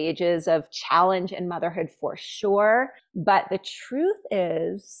the stages of challenge and motherhood for sure. But the truth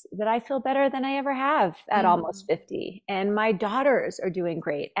is that I feel better than I ever have at almost 50. And my daughters are doing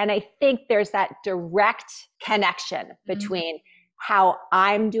great. And I think there's that direct connection between how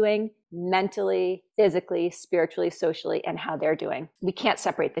I'm doing mentally, physically, spiritually, socially, and how they're doing. We can't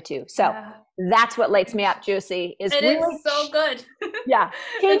separate the two. So that's what lights me up, Juicy. It is so good.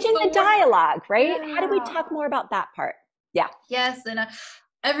 Changing the dialogue, right? Yeah. How do we talk more about that part? Yeah. Yes. And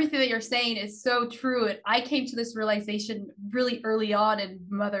everything that you're saying is so true. And I came to this realization really early on in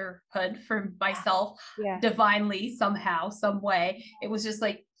motherhood for myself, divinely, somehow, some way. It was just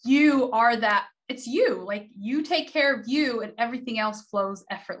like, you are that. It's you, like you take care of you and everything else flows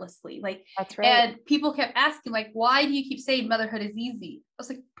effortlessly. Like, that's right. And people kept asking, like, why do you keep saying motherhood is easy? I was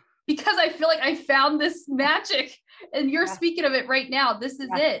like, because I feel like I found this magic and you're speaking of it right now. This is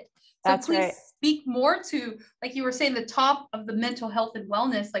it. So that's please speak more to, like you were saying, the top of the mental health and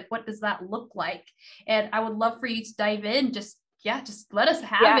wellness. Like, what does that look like? And I would love for you to dive in. Just let us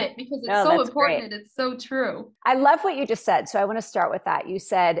have it, because it's so important. And it's so true. I love what you just said. So I want to start with that. You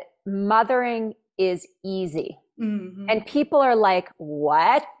said mothering is easy. Mm-hmm. And people are like,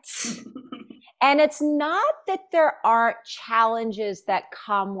 what? And it's not that there aren't challenges that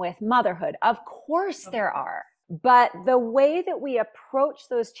come with motherhood. Of course there are. But the way that we approach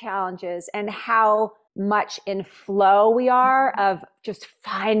those challenges and how much in flow we are of just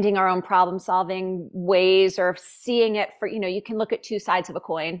finding our own problem solving ways, or seeing it for, you can look at two sides of a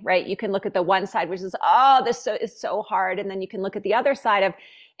coin, right? You can look at the one side, which is, this is so hard. And then you can look at the other side of,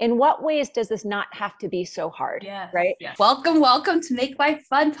 in what ways does this not have to be so hard? Right? Yes. Welcome to Make Life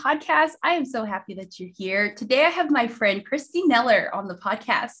Fun podcast. I am so happy that you're here. Today I have my friend Christy Neller on the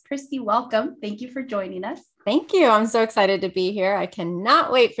podcast. Christy, welcome. Thank you for joining us. Thank you. I'm so excited to be here. I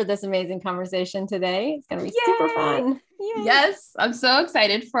cannot wait for this amazing conversation today. It's going to be super fun. Yay. Yes, I'm so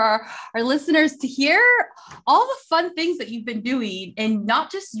excited for our listeners to hear all the fun things that you've been doing, and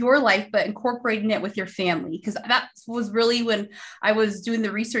not just your life, but incorporating it with your family. Because that was really, when I was doing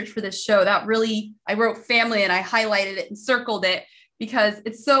the research for this show, that really, I wrote family and I highlighted it and circled it, because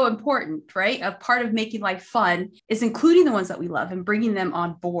it's so important, right? A part of making life fun is including the ones that we love and bringing them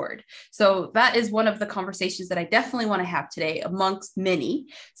on board. So that is one of the conversations that I definitely want to have today, amongst many.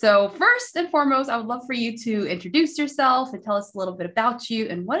 So first and foremost, I would love for you to introduce yourself and tell us a little bit about you,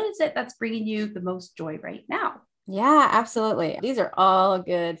 and what is it that's bringing you the most joy right now? Yeah, absolutely. These are all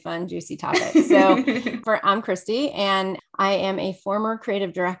good, fun, juicy topics. So I'm Christy, and I am a former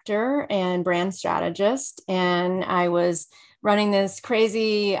creative director and brand strategist. And I was running this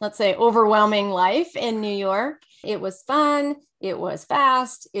crazy, let's say, overwhelming life in New York. It was fun. It was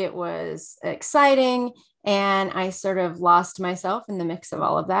fast. It was exciting. And I sort of lost myself in the mix of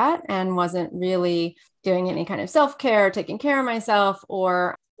all of that, and wasn't really doing any kind of self-care, taking care of myself,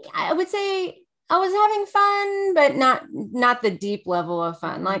 or I would say I was having fun, but not the deep level of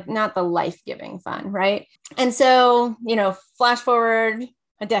fun, like not the life-giving fun, right? And so, flash forward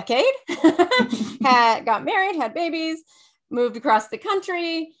a decade, got married, had babies, moved across the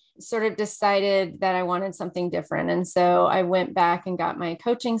country, sort of decided that I wanted something different. And so I went back and got my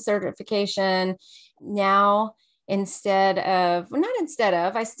coaching certification. Now, I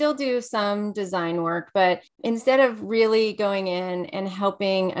still do some design work, but instead of really going in and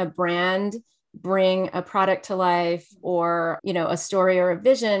helping a brand bring a product to life, or, a story or a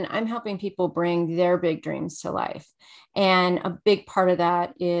vision, I'm helping people bring their big dreams to life. And a big part of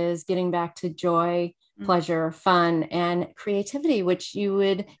that is getting back to joy, pleasure, fun, and creativity, which you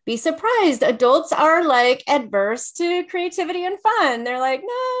would be surprised. Adults are like adverse to creativity and fun. They're like,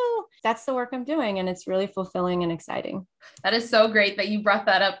 no, that's the work I'm doing. And it's really fulfilling and exciting. That is so great that you brought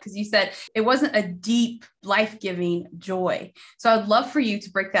that up, because you said it wasn't a deep, life-giving joy. So I'd love for you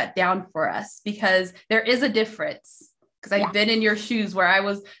to break that down for us, because there is a difference. Because I've been in your shoes, where I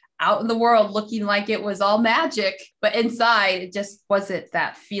was out in the world looking like it was all magic, but inside it just wasn't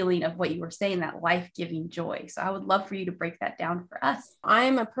that feeling of what you were saying, that life-giving joy. So I would love for you to break that down for us.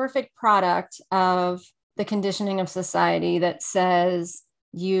 I'm a perfect product of the conditioning of society that says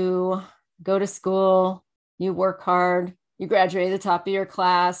you go to school, you work hard, you graduate at the top of your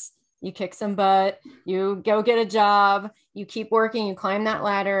class, you kick some butt, you go get a job, you keep working, you climb that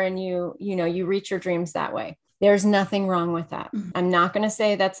ladder, and you reach your dreams that way. There's nothing wrong with that. I'm not going to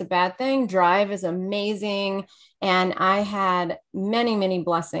say that's a bad thing. Drive is amazing. And I had many, many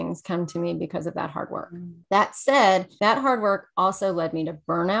blessings come to me because of that hard work. That said, that hard work also led me to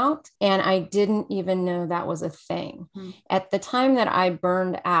burnout. And I didn't even know that was a thing. At the time that I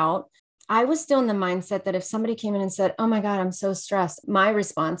burned out, I was still in the mindset that if somebody came in and said, oh my God, I'm so stressed, my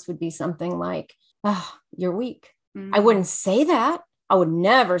response would be something like, oh, you're weak. I wouldn't say that. I would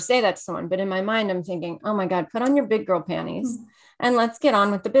never say that to someone, but in my mind, I'm thinking, oh my God, put on your big girl panties. and let's get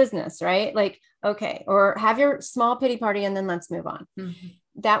on with the business, right? Like, okay, or have your small pity party and then let's move on. Mm-hmm.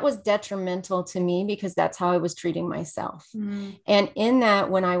 That was detrimental to me because that's how I was treating myself. Mm. And in that,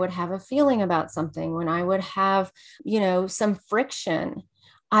 when I would have a feeling about something, when I would have, some friction,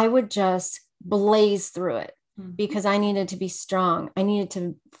 I would just blaze through it. Because I needed to be strong. I needed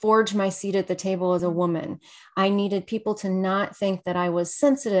to forge my seat at the table as a woman. I needed people to not think that I was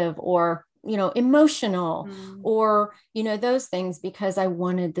sensitive or, emotional or, those things, because I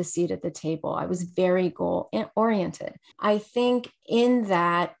wanted the seat at the table. I was very goal oriented. I think in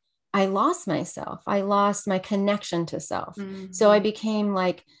that I lost myself. I lost my connection to self. Mm-hmm. So I became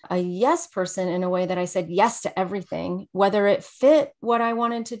like a yes person in a way that I said yes to everything, whether it fit what I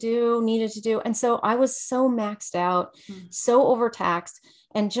wanted to do, needed to do. And so I was so maxed out, so overtaxed,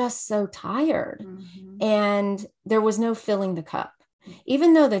 and just so tired. Mm-hmm. And there was no filling the cup.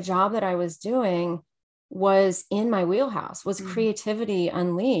 Even though the job that I was doing was in my wheelhouse, was creativity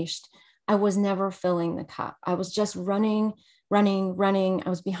unleashed, I was never filling the cup. I was just running. I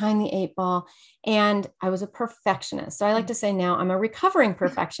was behind the 8 ball, and I was a perfectionist. So I like to say now I'm a recovering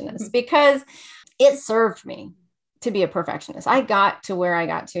perfectionist because it served me to be a perfectionist. I got to where I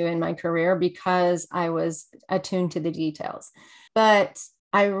got to in my career because I was attuned to the details. But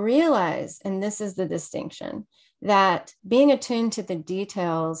I realized, and this is the distinction, that being attuned to the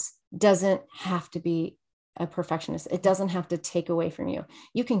details doesn't have to be a perfectionist. It doesn't have to take away from you.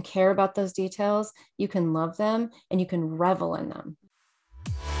 You can care about those details, you can love them, and you can revel in them.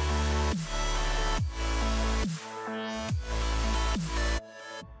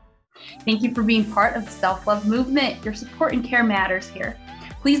 Thank you for being part of the self-love movement. Your support and care matters here.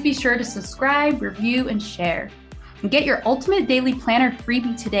 Please be sure to subscribe, review, and share. And get your ultimate daily planner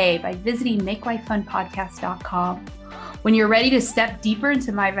freebie today by visiting makelifefunpodcast.com. When you're ready to step deeper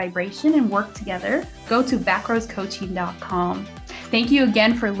into my vibration and work together, go to backrowscoaching.com. Thank you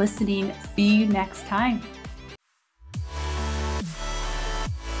again for listening. See you next time.